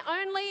one and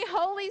only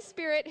Holy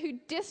Spirit who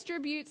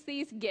distributes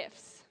these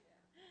gifts.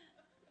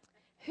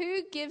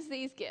 Who gives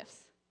these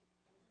gifts?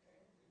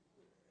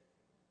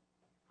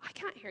 I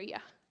can't hear you.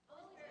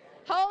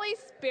 Holy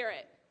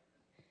Spirit.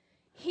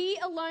 He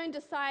alone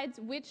decides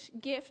which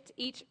gift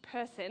each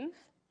person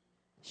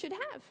should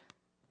have.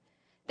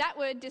 That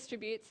word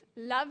distributes.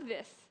 Love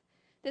this.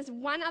 There's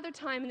one other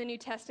time in the New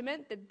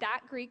Testament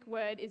that Greek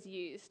word is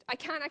used. I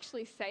can't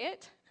actually say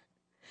it.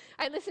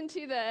 I listened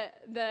to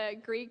the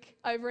Greek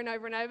over and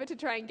over and over to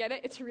try and get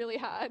it. It's really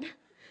hard.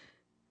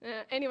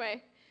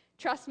 Anyway,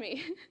 trust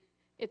me.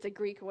 It's a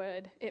Greek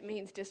word. It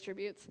means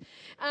distributes.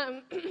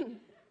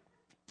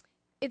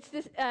 It's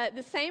this,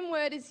 the same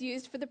word is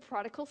used for the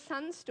prodigal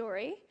son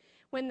story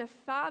when the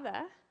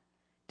father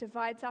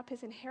divides up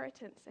his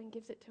inheritance and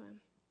gives it to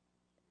him.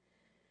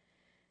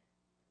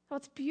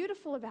 What's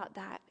beautiful about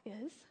that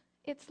is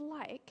it's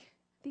like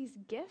these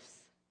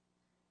gifts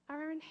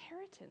are our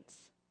inheritance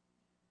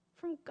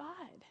from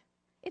God.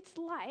 It's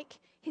like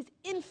his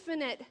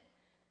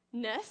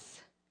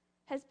infiniteness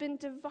has been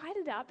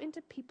divided up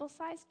into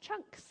people-sized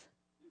chunks.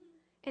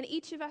 And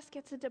each of us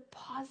gets a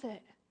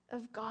deposit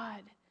of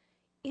God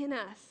in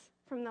us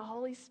from the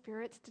Holy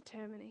Spirit's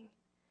determining.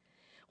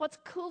 What's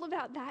cool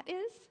about that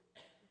is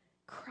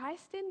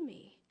Christ in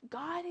me,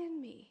 God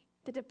in me,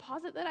 the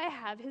deposit that I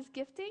have, his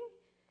gifting,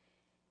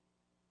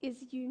 is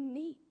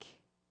unique.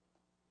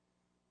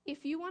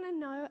 If you want to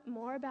know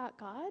more about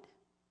God,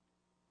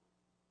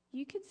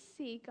 you could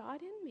see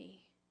God in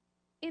me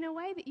in a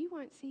way that you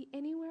won't see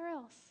anywhere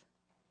else.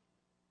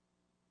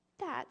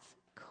 That's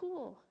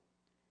cool.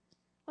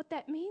 What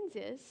that means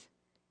is,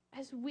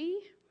 as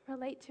we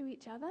relate to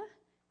each other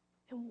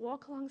and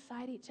walk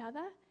alongside each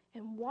other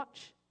and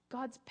watch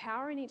God's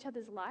power in each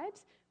other's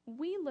lives,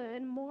 we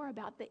learn more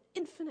about the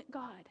infinite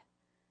God,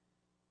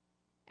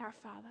 our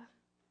Father,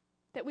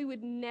 that we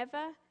would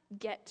never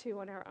get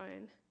to on our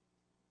own.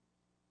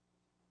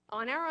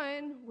 On our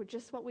own, we're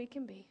just what we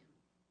can be.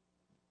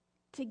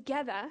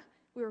 Together,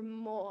 we're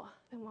more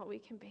than what we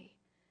can be.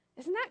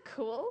 Isn't that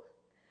cool?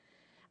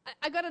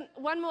 I got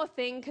one more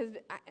thing because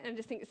I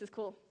just think this is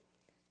cool.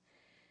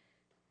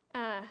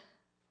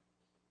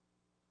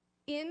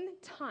 In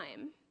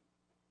time,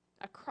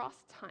 across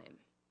time,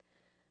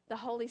 the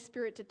Holy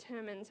Spirit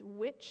determines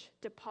which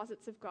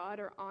deposits of God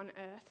are on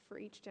earth for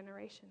each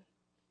generation.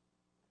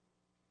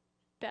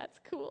 That's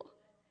cool.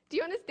 Do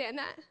you understand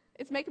that?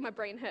 It's making my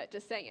brain hurt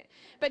just saying it.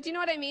 But do you know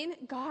what I mean?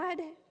 God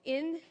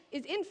is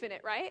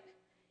infinite, right?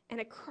 And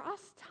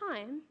across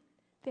time,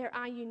 there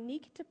are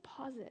unique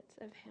deposits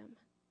of him.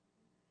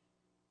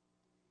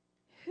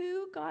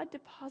 Who God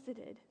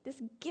deposited,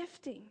 this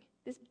gifting,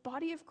 this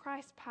body of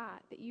Christ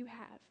part that you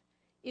have,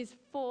 is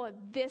for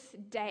this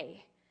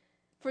day,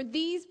 for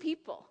these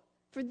people,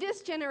 for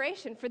this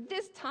generation, for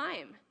this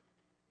time.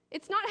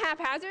 It's not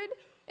haphazard.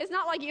 It's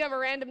not like you have a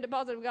random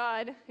deposit of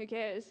God. Who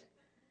cares?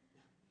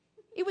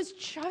 It was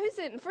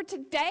chosen for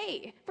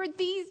today, for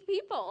these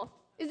people.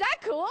 Is that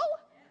cool?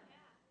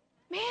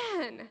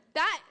 Man,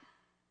 that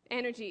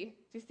energy,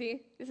 do you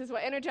see? This is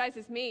what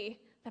energizes me.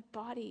 The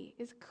body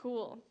is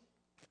cool.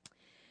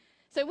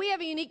 So we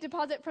have a unique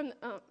deposit from,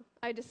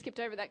 I just skipped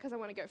over that because I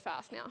want to go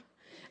fast now.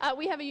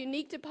 We have a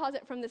unique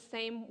deposit from the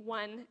same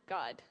one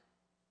God.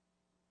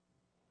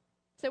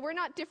 So we're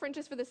not different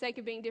just for the sake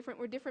of being different.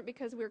 We're different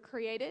because we're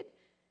created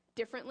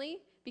differently,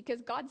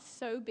 because God's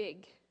so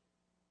big.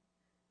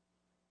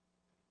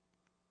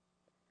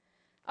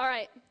 All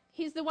right,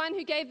 he's the one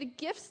who gave the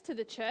gifts to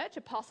the church: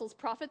 apostles,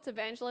 prophets,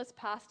 evangelists,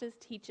 pastors,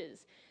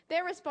 teachers.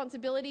 Their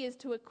responsibility is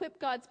to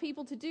equip God's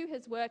people to do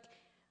his work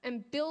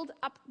and build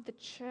up the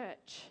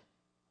church.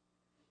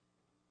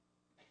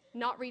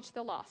 Not reach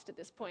the lost at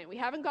this point. We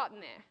haven't gotten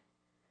there.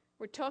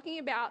 We're talking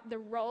about the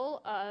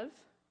role of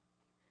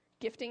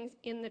giftings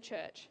in the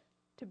church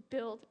to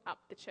build up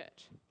the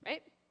church,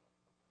 right?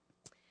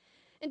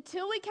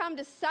 Until we come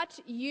to such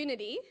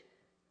unity,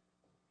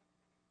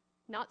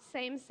 not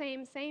same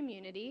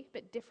unity,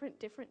 but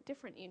different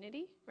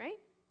unity, right?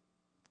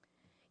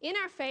 in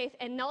our faith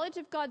and knowledge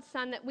of God's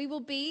Son, that we will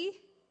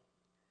be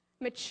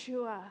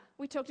mature.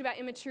 We talked about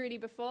immaturity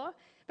before,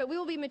 but we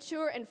will be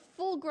mature and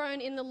full grown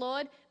in the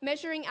Lord,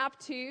 measuring up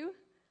to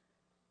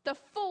the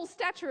full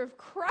stature of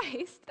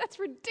Christ. That's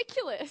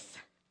ridiculous.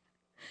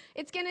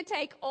 It's going to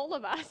take all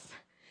of us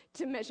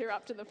to measure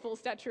up to the full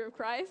stature of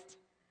Christ,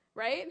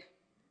 right?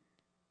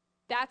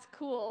 That's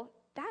cool.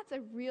 That's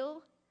a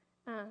real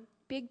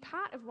big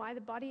part of why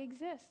the body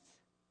exists,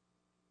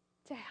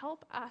 to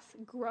help us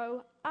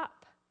grow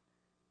up.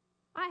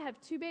 I have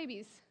 2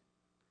 babies.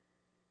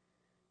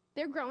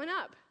 They're growing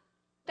up.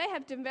 They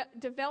have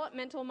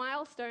developmental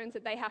milestones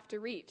that they have to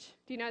reach.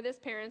 Do you know this,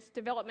 parents?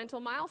 Developmental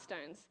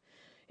milestones.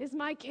 Is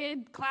my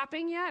kid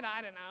clapping yet?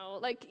 I don't know.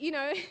 Like, you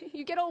know,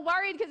 you get all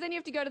worried because then you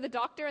have to go to the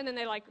doctor and then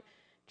they like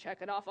check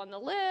it off on the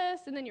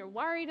list and then you're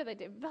worried. Are they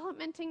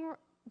developing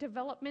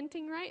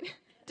right?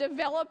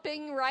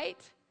 Developing right?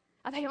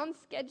 Are they on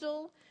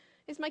schedule?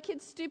 Is my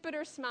kid stupid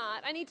or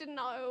smart? I need to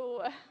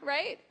know,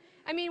 right?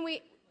 I mean,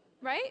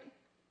 right?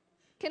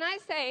 Can I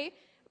say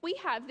we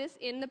have this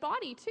in the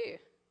body too?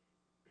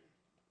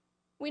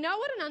 We know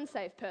what an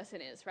unsaved person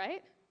is,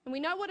 right? And we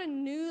know what a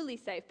newly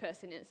saved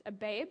person is, a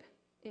babe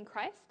in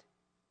Christ.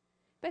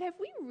 But have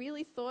we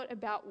really thought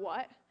about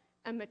what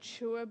a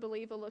mature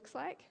believer looks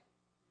like?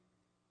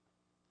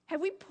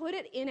 Have we put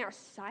it in our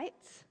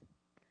sights?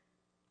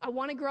 I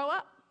want to grow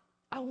up.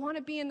 I want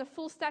to be in the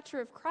full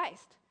stature of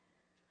Christ.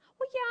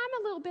 Well, yeah,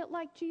 I'm a little bit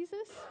like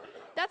Jesus.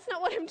 That's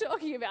not what I'm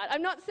talking about.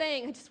 I'm not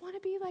saying I just want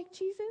to be like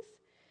Jesus.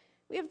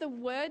 We have the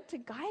Word to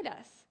guide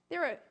us.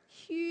 There are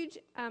huge,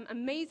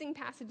 amazing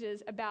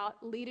passages about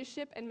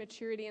leadership and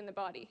maturity in the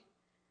body.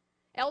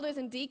 Elders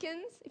and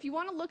deacons, if you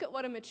want to look at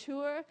what a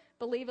mature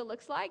believer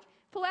looks like,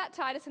 pull out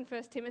Titus and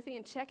 1 Timothy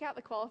and check out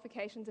the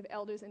qualifications of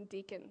elders and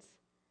deacons.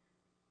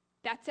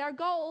 That's our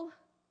goal.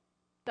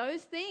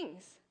 Those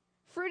things.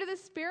 Fruit of the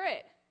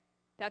Spirit.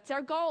 That's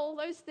our goal,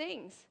 those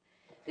things.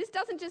 This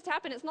doesn't just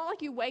happen. It's not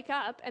like you wake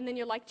up and then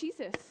you're like,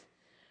 Jesus,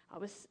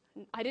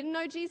 I didn't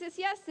know Jesus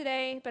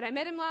yesterday, but I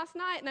met him last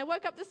night and I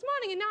woke up this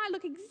morning and now I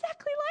look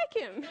exactly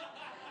like him.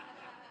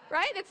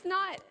 Right? It's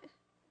not.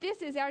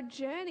 This is our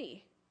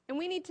journey. And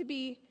we need to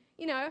be,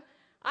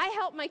 I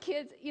help my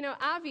kids,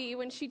 Avi,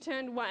 when she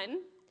turned 1,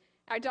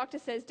 our doctor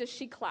says, does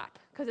she clap?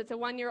 Because it's a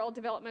 1-year-old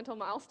developmental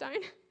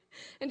milestone.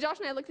 And Josh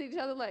and I looked at each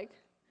other like,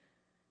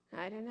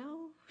 I don't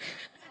know.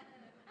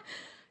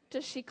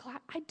 Does she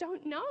clap? I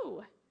don't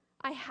know.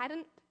 I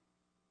hadn't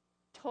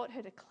taught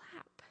her to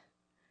clap.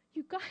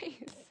 You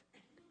guys.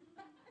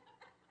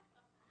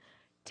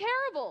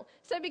 Terrible.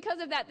 So because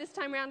of that, this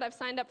time around, I've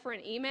signed up for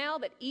an email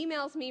that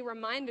emails me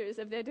reminders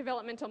of their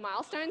developmental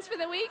milestones for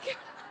the week.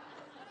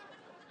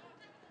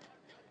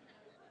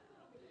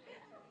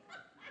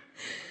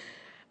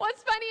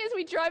 What's funny is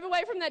we drove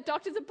away from that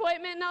doctor's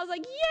appointment and I was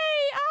like,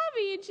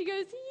 yay, Avi. And she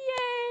goes,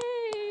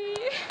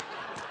 yay.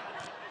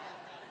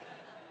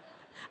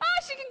 Oh,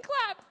 she can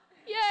clap.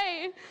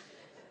 Yay.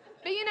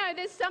 But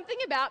there's something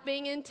about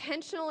being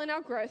intentional in our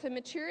growth and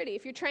maturity.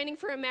 If you're training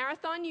for a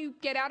marathon, you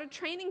get out a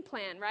training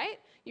plan, right?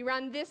 You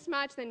run this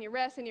much, then you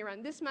rest, and you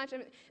run this much. I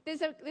mean,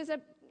 there's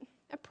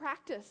a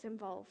practice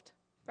involved,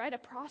 right? A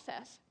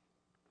process.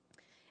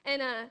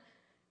 And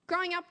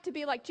growing up to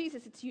be like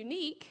Jesus, it's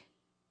unique.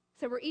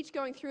 So we're each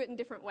going through it in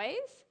different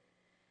ways.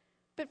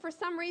 But for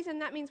some reason,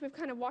 that means we've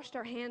kind of washed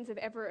our hands of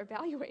ever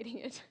evaluating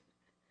it.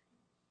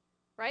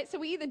 Right? So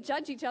we either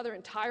judge each other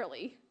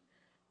entirely,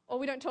 or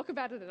we don't talk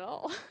about it at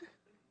all.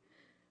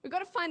 We've got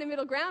to find a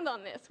middle ground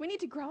on this. We need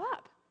to grow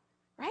up,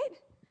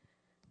 right?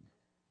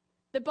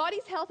 The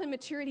body's health and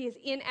maturity is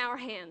in our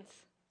hands.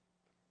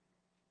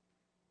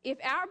 If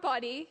our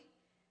body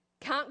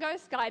can't go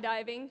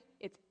skydiving,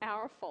 it's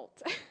our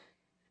fault.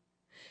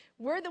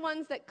 We're the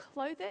ones that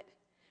clothe it.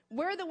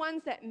 We're the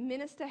ones that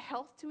minister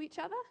health to each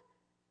other.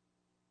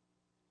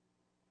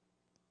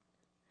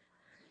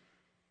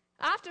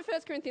 After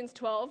 1 Corinthians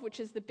 12,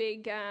 which is the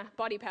big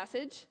body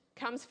passage,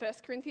 comes 1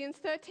 Corinthians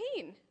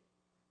 13.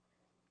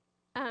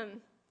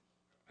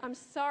 I'm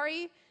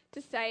sorry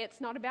to say it's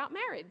not about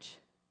marriage.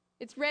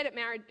 It's read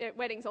at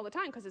weddings all the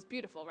time because it's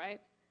beautiful, right?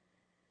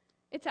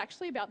 It's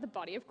actually about the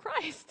body of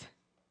Christ.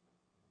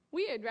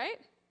 Weird, right?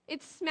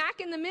 It's smack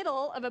in the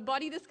middle of a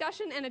body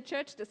discussion and a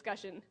church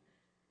discussion.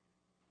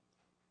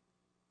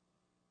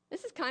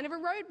 This is kind of a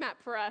roadmap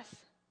for us.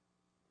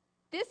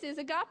 This is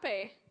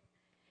agape.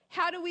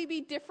 How do we be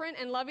different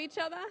and love each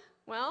other?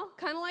 Well,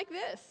 kind of like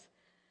this.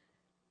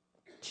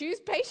 Choose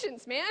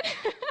patience, man.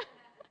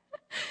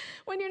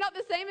 When you're not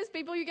the same as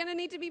people, you're going to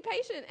need to be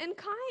patient and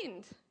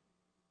kind.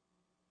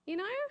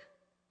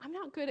 I'm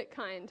not good at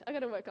kind. I got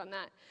to work on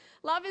that.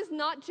 Love is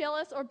not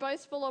jealous or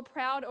boastful or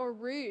proud or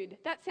rude.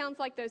 That sounds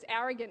like those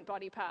arrogant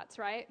body parts,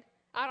 right?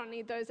 I don't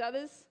need those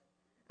others.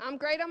 I'm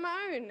great on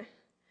my own.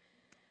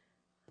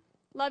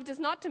 Love does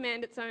not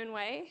demand its own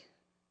way.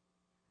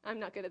 I'm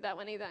not good at that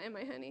one either, am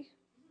I, honey?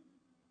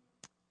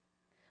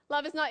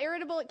 Love is not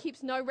irritable. It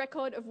keeps no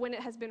record of when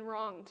it has been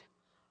wronged.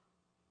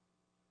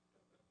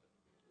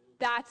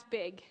 That's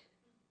big.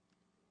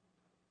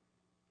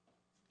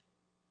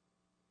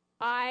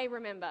 I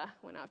remember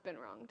when I've been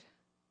wronged.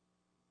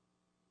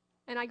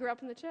 And I grew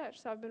up in the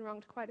church, so I've been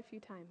wronged quite a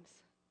few times.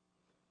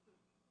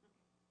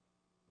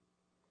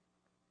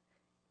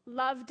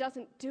 Love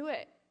doesn't do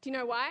it. Do you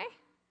know why?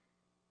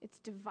 It's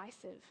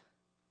divisive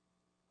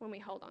when we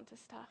hold on to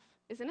stuff,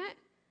 isn't it?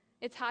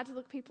 It's hard to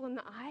look people in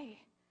the eye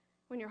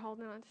when you're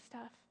holding on to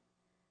stuff.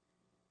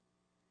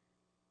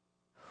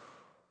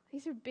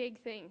 These are big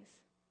things.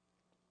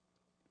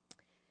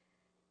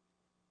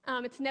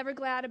 It's never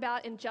glad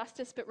about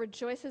injustice, but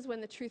rejoices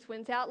when the truth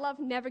wins out. Love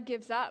never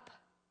gives up.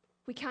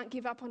 We can't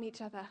give up on each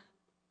other.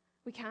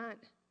 We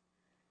can't.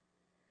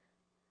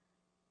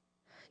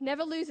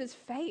 Never loses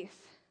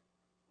faith.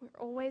 We're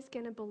always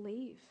going to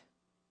believe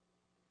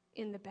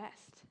in the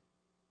best,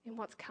 in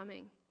what's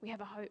coming. We have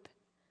a hope.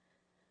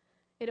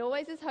 It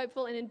always is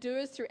hopeful and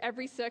endures through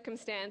every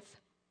circumstance.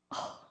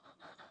 Oh,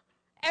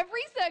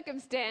 every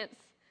circumstance.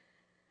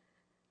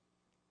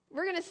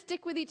 We're going to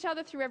stick with each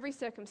other through every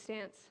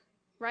circumstance,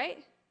 right?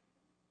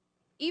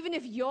 Even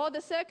if you're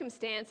the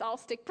circumstance, I'll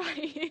stick by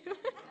you.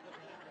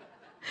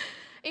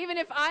 Even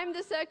if I'm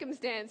the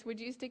circumstance, would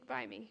you stick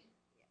by me?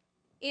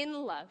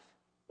 In love.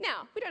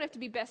 Now, we don't have to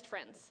be best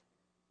friends.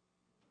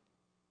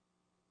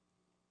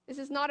 This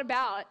is not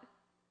about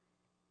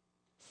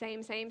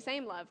same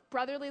love.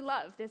 Brotherly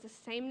love. There's a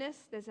sameness,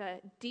 there's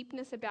a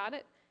deepness about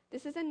it.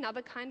 This is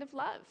another kind of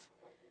love.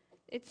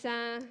 It's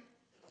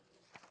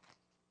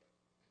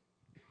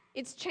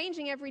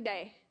changing every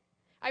day.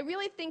 I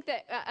really think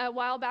that a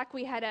while back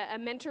we had a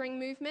mentoring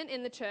movement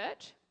in the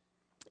church,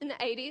 in the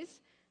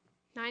 80s,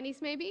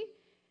 90s maybe,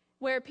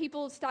 where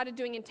people started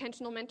doing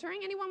intentional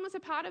mentoring. Anyone was a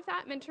part of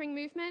that mentoring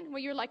movement where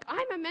you're like,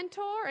 I'm a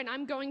mentor and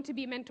I'm going to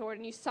be mentored,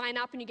 and you sign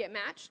up and you get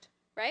matched,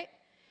 right?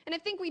 And I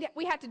think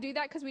we had to do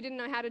that because we didn't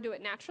know how to do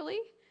it naturally.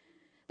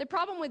 The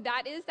problem with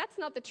that is that's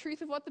not the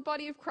truth of what the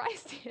body of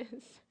Christ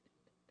is.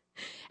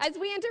 As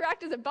we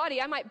interact as a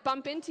body, I might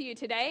bump into you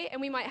today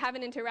and we might have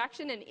an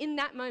interaction, and in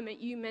that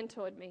moment you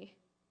mentored me.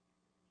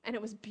 And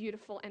it was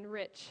beautiful and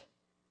rich.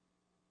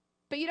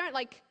 But you don't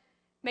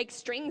make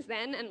strings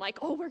then and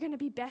we're going to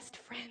be best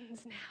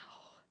friends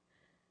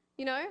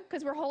now.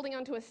 Because we're holding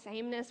on to a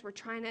sameness, we're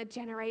trying to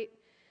generate.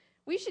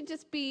 We should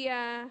just be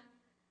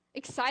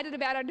excited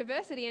about our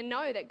diversity and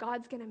know that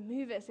God's going to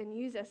move us and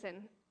use us, and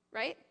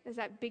right? There's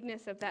that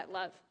bigness of that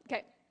love.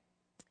 Okay.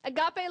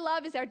 Agape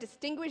love is our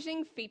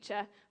distinguishing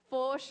feature,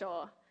 for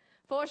sure.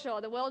 For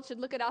sure. The world should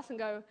look at us and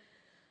go,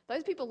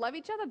 those people love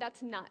each other?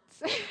 That's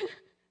nuts.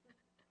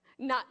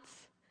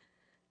 Nuts.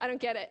 I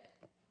don't get it.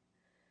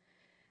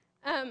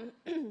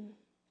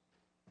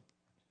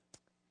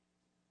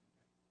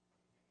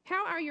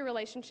 How are your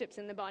relationships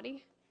in the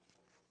body?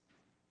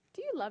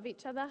 Do you love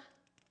each other?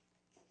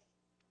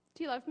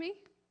 Do you love me?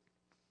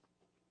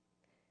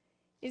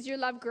 Is your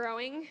love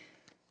growing?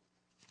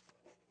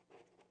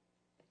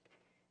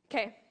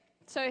 Okay,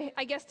 so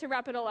I guess to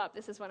wrap it all up,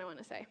 this is what I want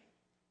to say.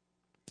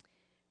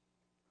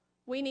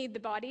 We need the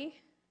body,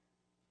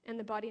 and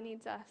the body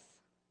needs us.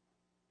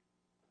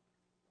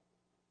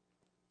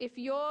 If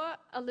you're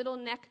a little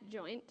neck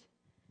joint,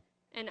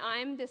 and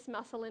I'm this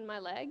muscle in my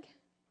leg,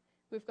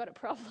 we've got a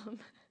problem.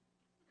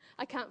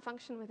 I can't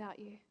function without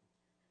you.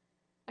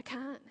 I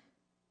can't.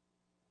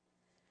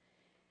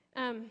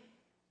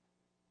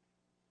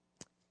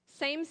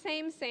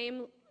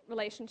 Same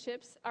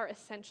relationships are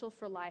essential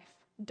for life.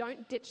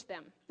 Don't ditch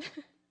them,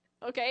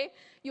 okay?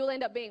 You'll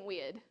end up being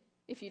weird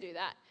if you do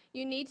that.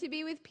 You need to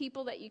be with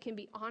people that you can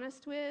be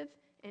honest with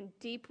and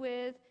deep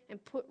with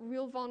and put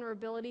real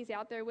vulnerabilities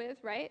out there with,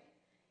 right?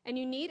 And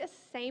you need a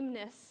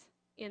sameness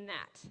in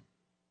that,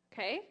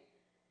 okay?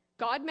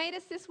 God made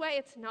us this way.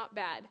 It's not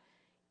bad.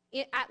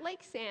 At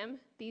Lake Sam,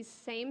 these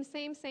same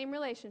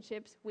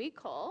relationships we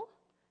call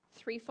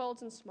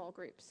threefolds and small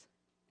groups,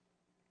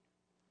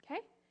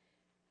 okay?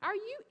 Are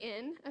you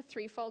in a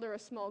threefold or a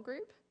small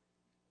group?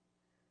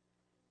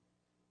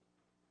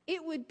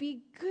 It would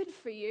be good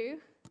for you,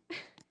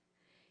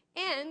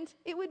 and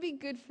it would be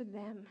good for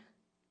them,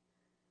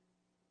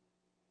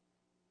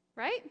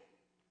 right?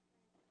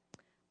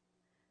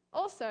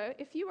 Also,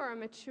 if you are a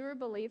mature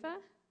believer,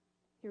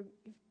 you've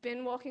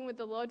been walking with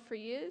the Lord for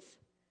years,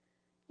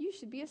 you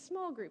should be a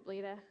small group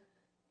leader.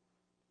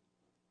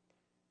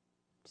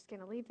 Just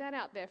going to leave that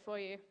out there for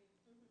you.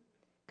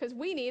 Because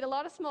we need a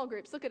lot of small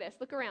groups. Look at us.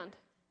 Look around.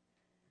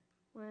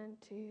 1,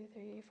 2,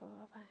 3, 4,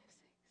 5, 6,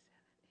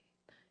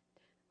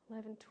 7, 8, 9, 10,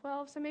 11,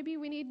 12. So maybe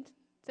we need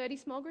 30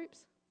 small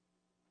groups.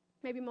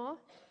 Maybe more.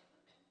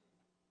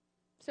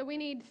 So we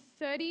need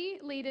 30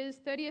 leaders,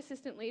 30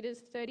 assistant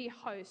leaders, 30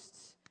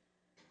 hosts.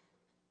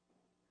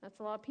 That's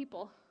a lot of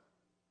people.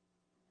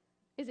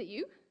 Is it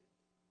you?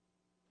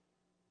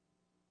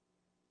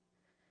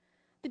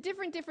 The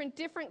different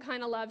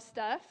kind of love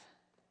stuff,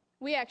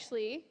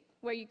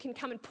 where you can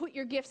come and put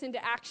your gifts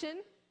into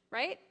action,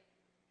 right?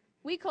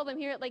 We call them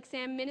here at Lake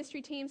Sam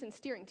ministry teams and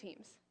steering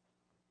teams.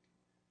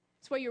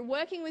 It's where you're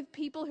working with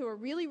people who are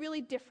really, really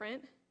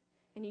different,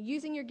 and you're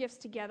using your gifts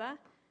together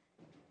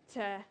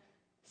to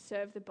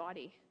serve the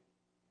body.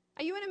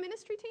 Are you in a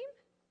ministry team?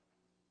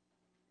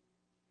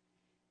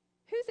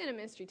 Who's in a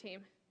ministry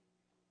team?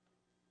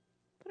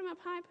 Put them up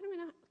high, put them in.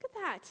 Look at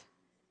that.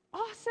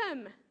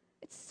 awesome.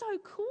 It's so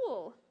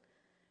cool.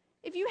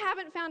 If you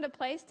haven't found a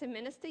place to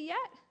minister yet,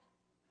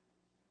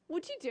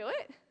 would you do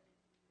it?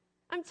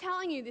 I'm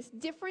telling you, this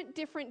different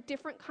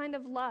kind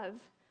of love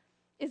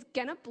is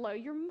going to blow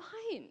your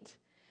mind.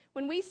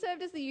 When we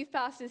served as the youth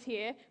pastors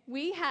here,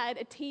 we had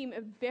a team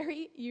of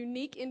very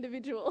unique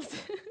individuals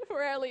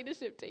for our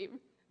leadership team.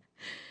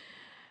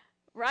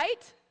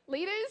 Right?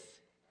 Leaders?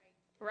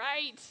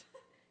 Right.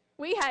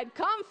 We had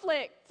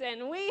conflict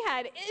and we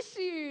had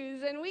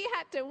issues and we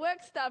had to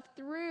work stuff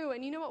through.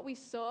 And you know what we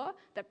saw?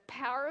 The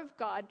power of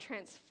God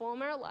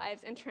transform our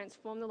lives and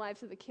transform the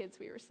lives of the kids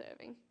we were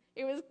serving.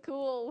 It was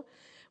cool.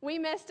 We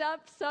messed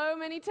up so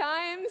many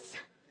times.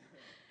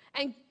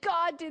 And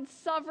God did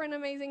sovereign,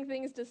 amazing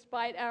things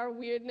despite our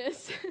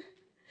weirdness,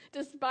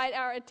 despite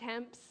our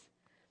attempts.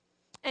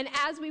 And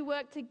as we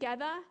worked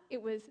together, it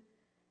was,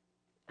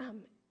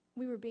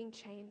 we were being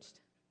changed.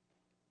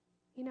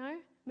 You know,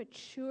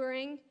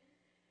 maturing.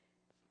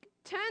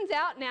 Turns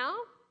out now,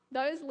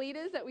 those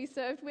leaders that we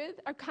served with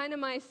are kind of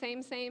my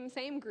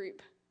same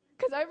group.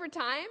 Because over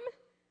time,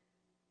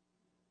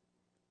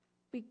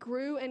 we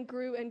grew and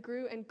grew and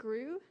grew and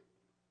grew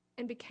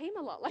and became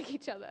a lot like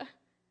each other.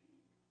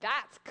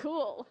 That's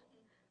cool,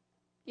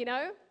 you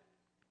know?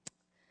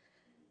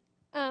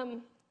 I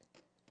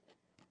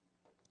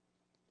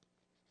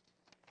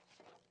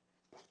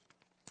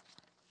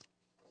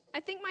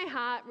think my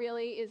heart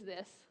really is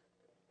this.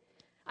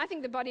 I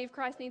think the body of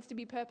Christ needs to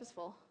be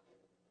purposeful.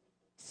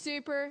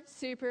 Super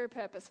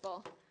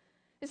purposeful.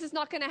 This is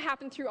not going to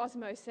happen through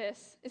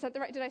osmosis. Is that the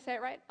right, did I say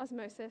it right?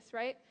 Osmosis,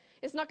 right?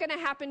 It's not going to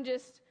happen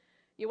just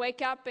you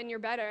wake up and you're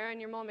better and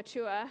you're more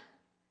mature.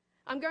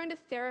 I'm going to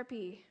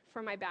therapy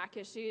for my back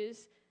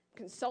issues,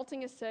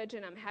 consulting a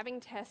surgeon, I'm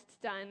having tests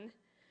done.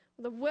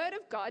 The Word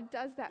of God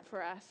does that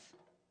for us.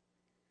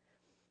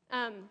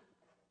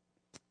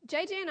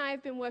 JJ and I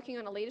have been working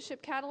on a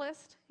leadership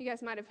catalyst. You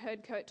guys might have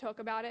heard Kurt talk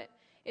about it.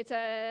 It's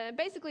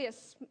basically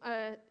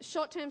a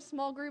short-term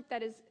small group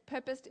that is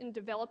purposed in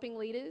developing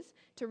leaders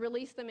to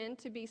release them in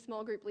to be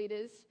small group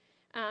leaders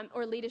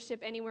or leadership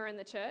anywhere in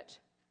the church.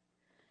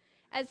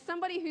 As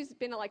somebody who's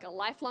been a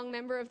lifelong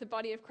member of the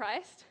body of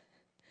Christ,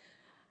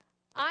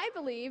 I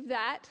believe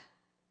that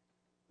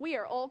we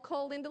are all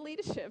called into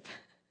leadership.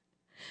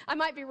 I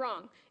might be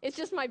wrong. It's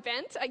just my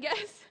bent, I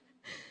guess.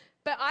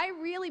 But I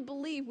really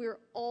believe we're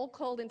all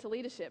called into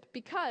leadership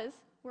because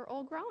we're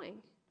all growing.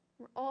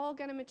 We're all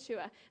going to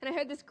mature. And I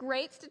heard this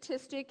great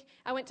statistic.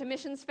 I went to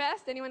Missions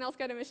Fest. Anyone else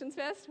go to Missions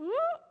Fest? Woo!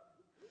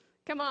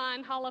 Come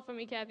on, holla for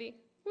me, Kathy.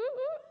 Woo,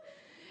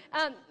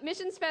 woo.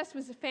 Missions Fest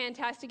was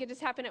fantastic. It just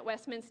happened at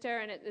Westminster,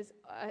 and there's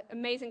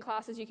amazing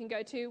classes you can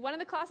go to. One of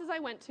the classes I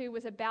went to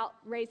was about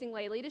raising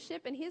lay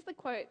leadership, and here's the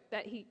quote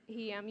that he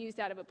used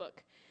out of a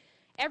book.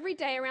 Every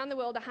day around the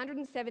world,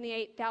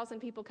 178,000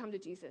 people come to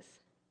Jesus.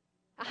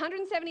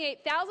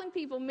 178,000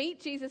 people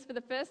meet Jesus for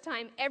the first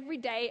time every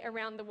day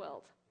around the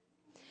world.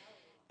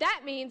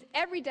 That means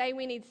every day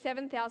we need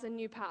 7,000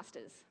 new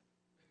pastors.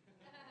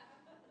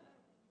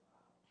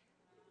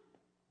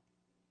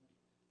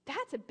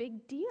 That's a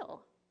big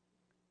deal.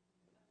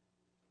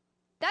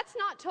 That's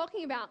not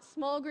talking about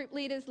small group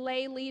leaders,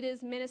 lay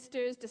leaders,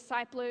 ministers,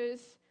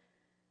 disciplers.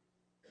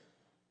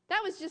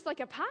 That was just like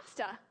a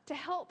pastor to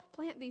help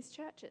plant these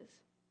churches.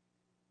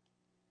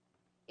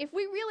 If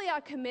we really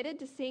are committed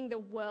to seeing the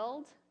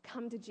world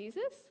come to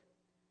Jesus,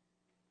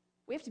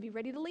 we have to be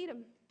ready to lead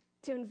them,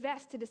 to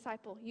invest, to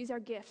disciple, use our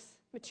gifts,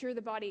 mature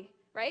the body,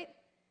 right?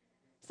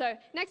 So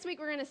next week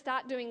we're going to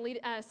start doing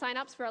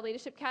sign-ups for our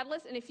Leadership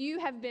Catalyst, and if you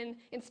have been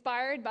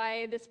inspired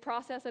by this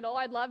process at all,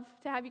 I'd love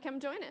to have you come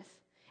join us.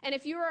 And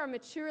if you are a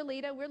mature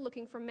leader, we're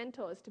looking for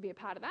mentors to be a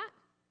part of that.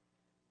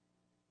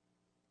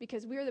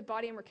 Because we are the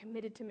body and we're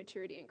committed to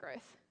maturity and growth.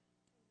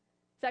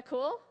 Is that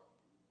cool?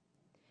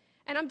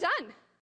 And I'm done.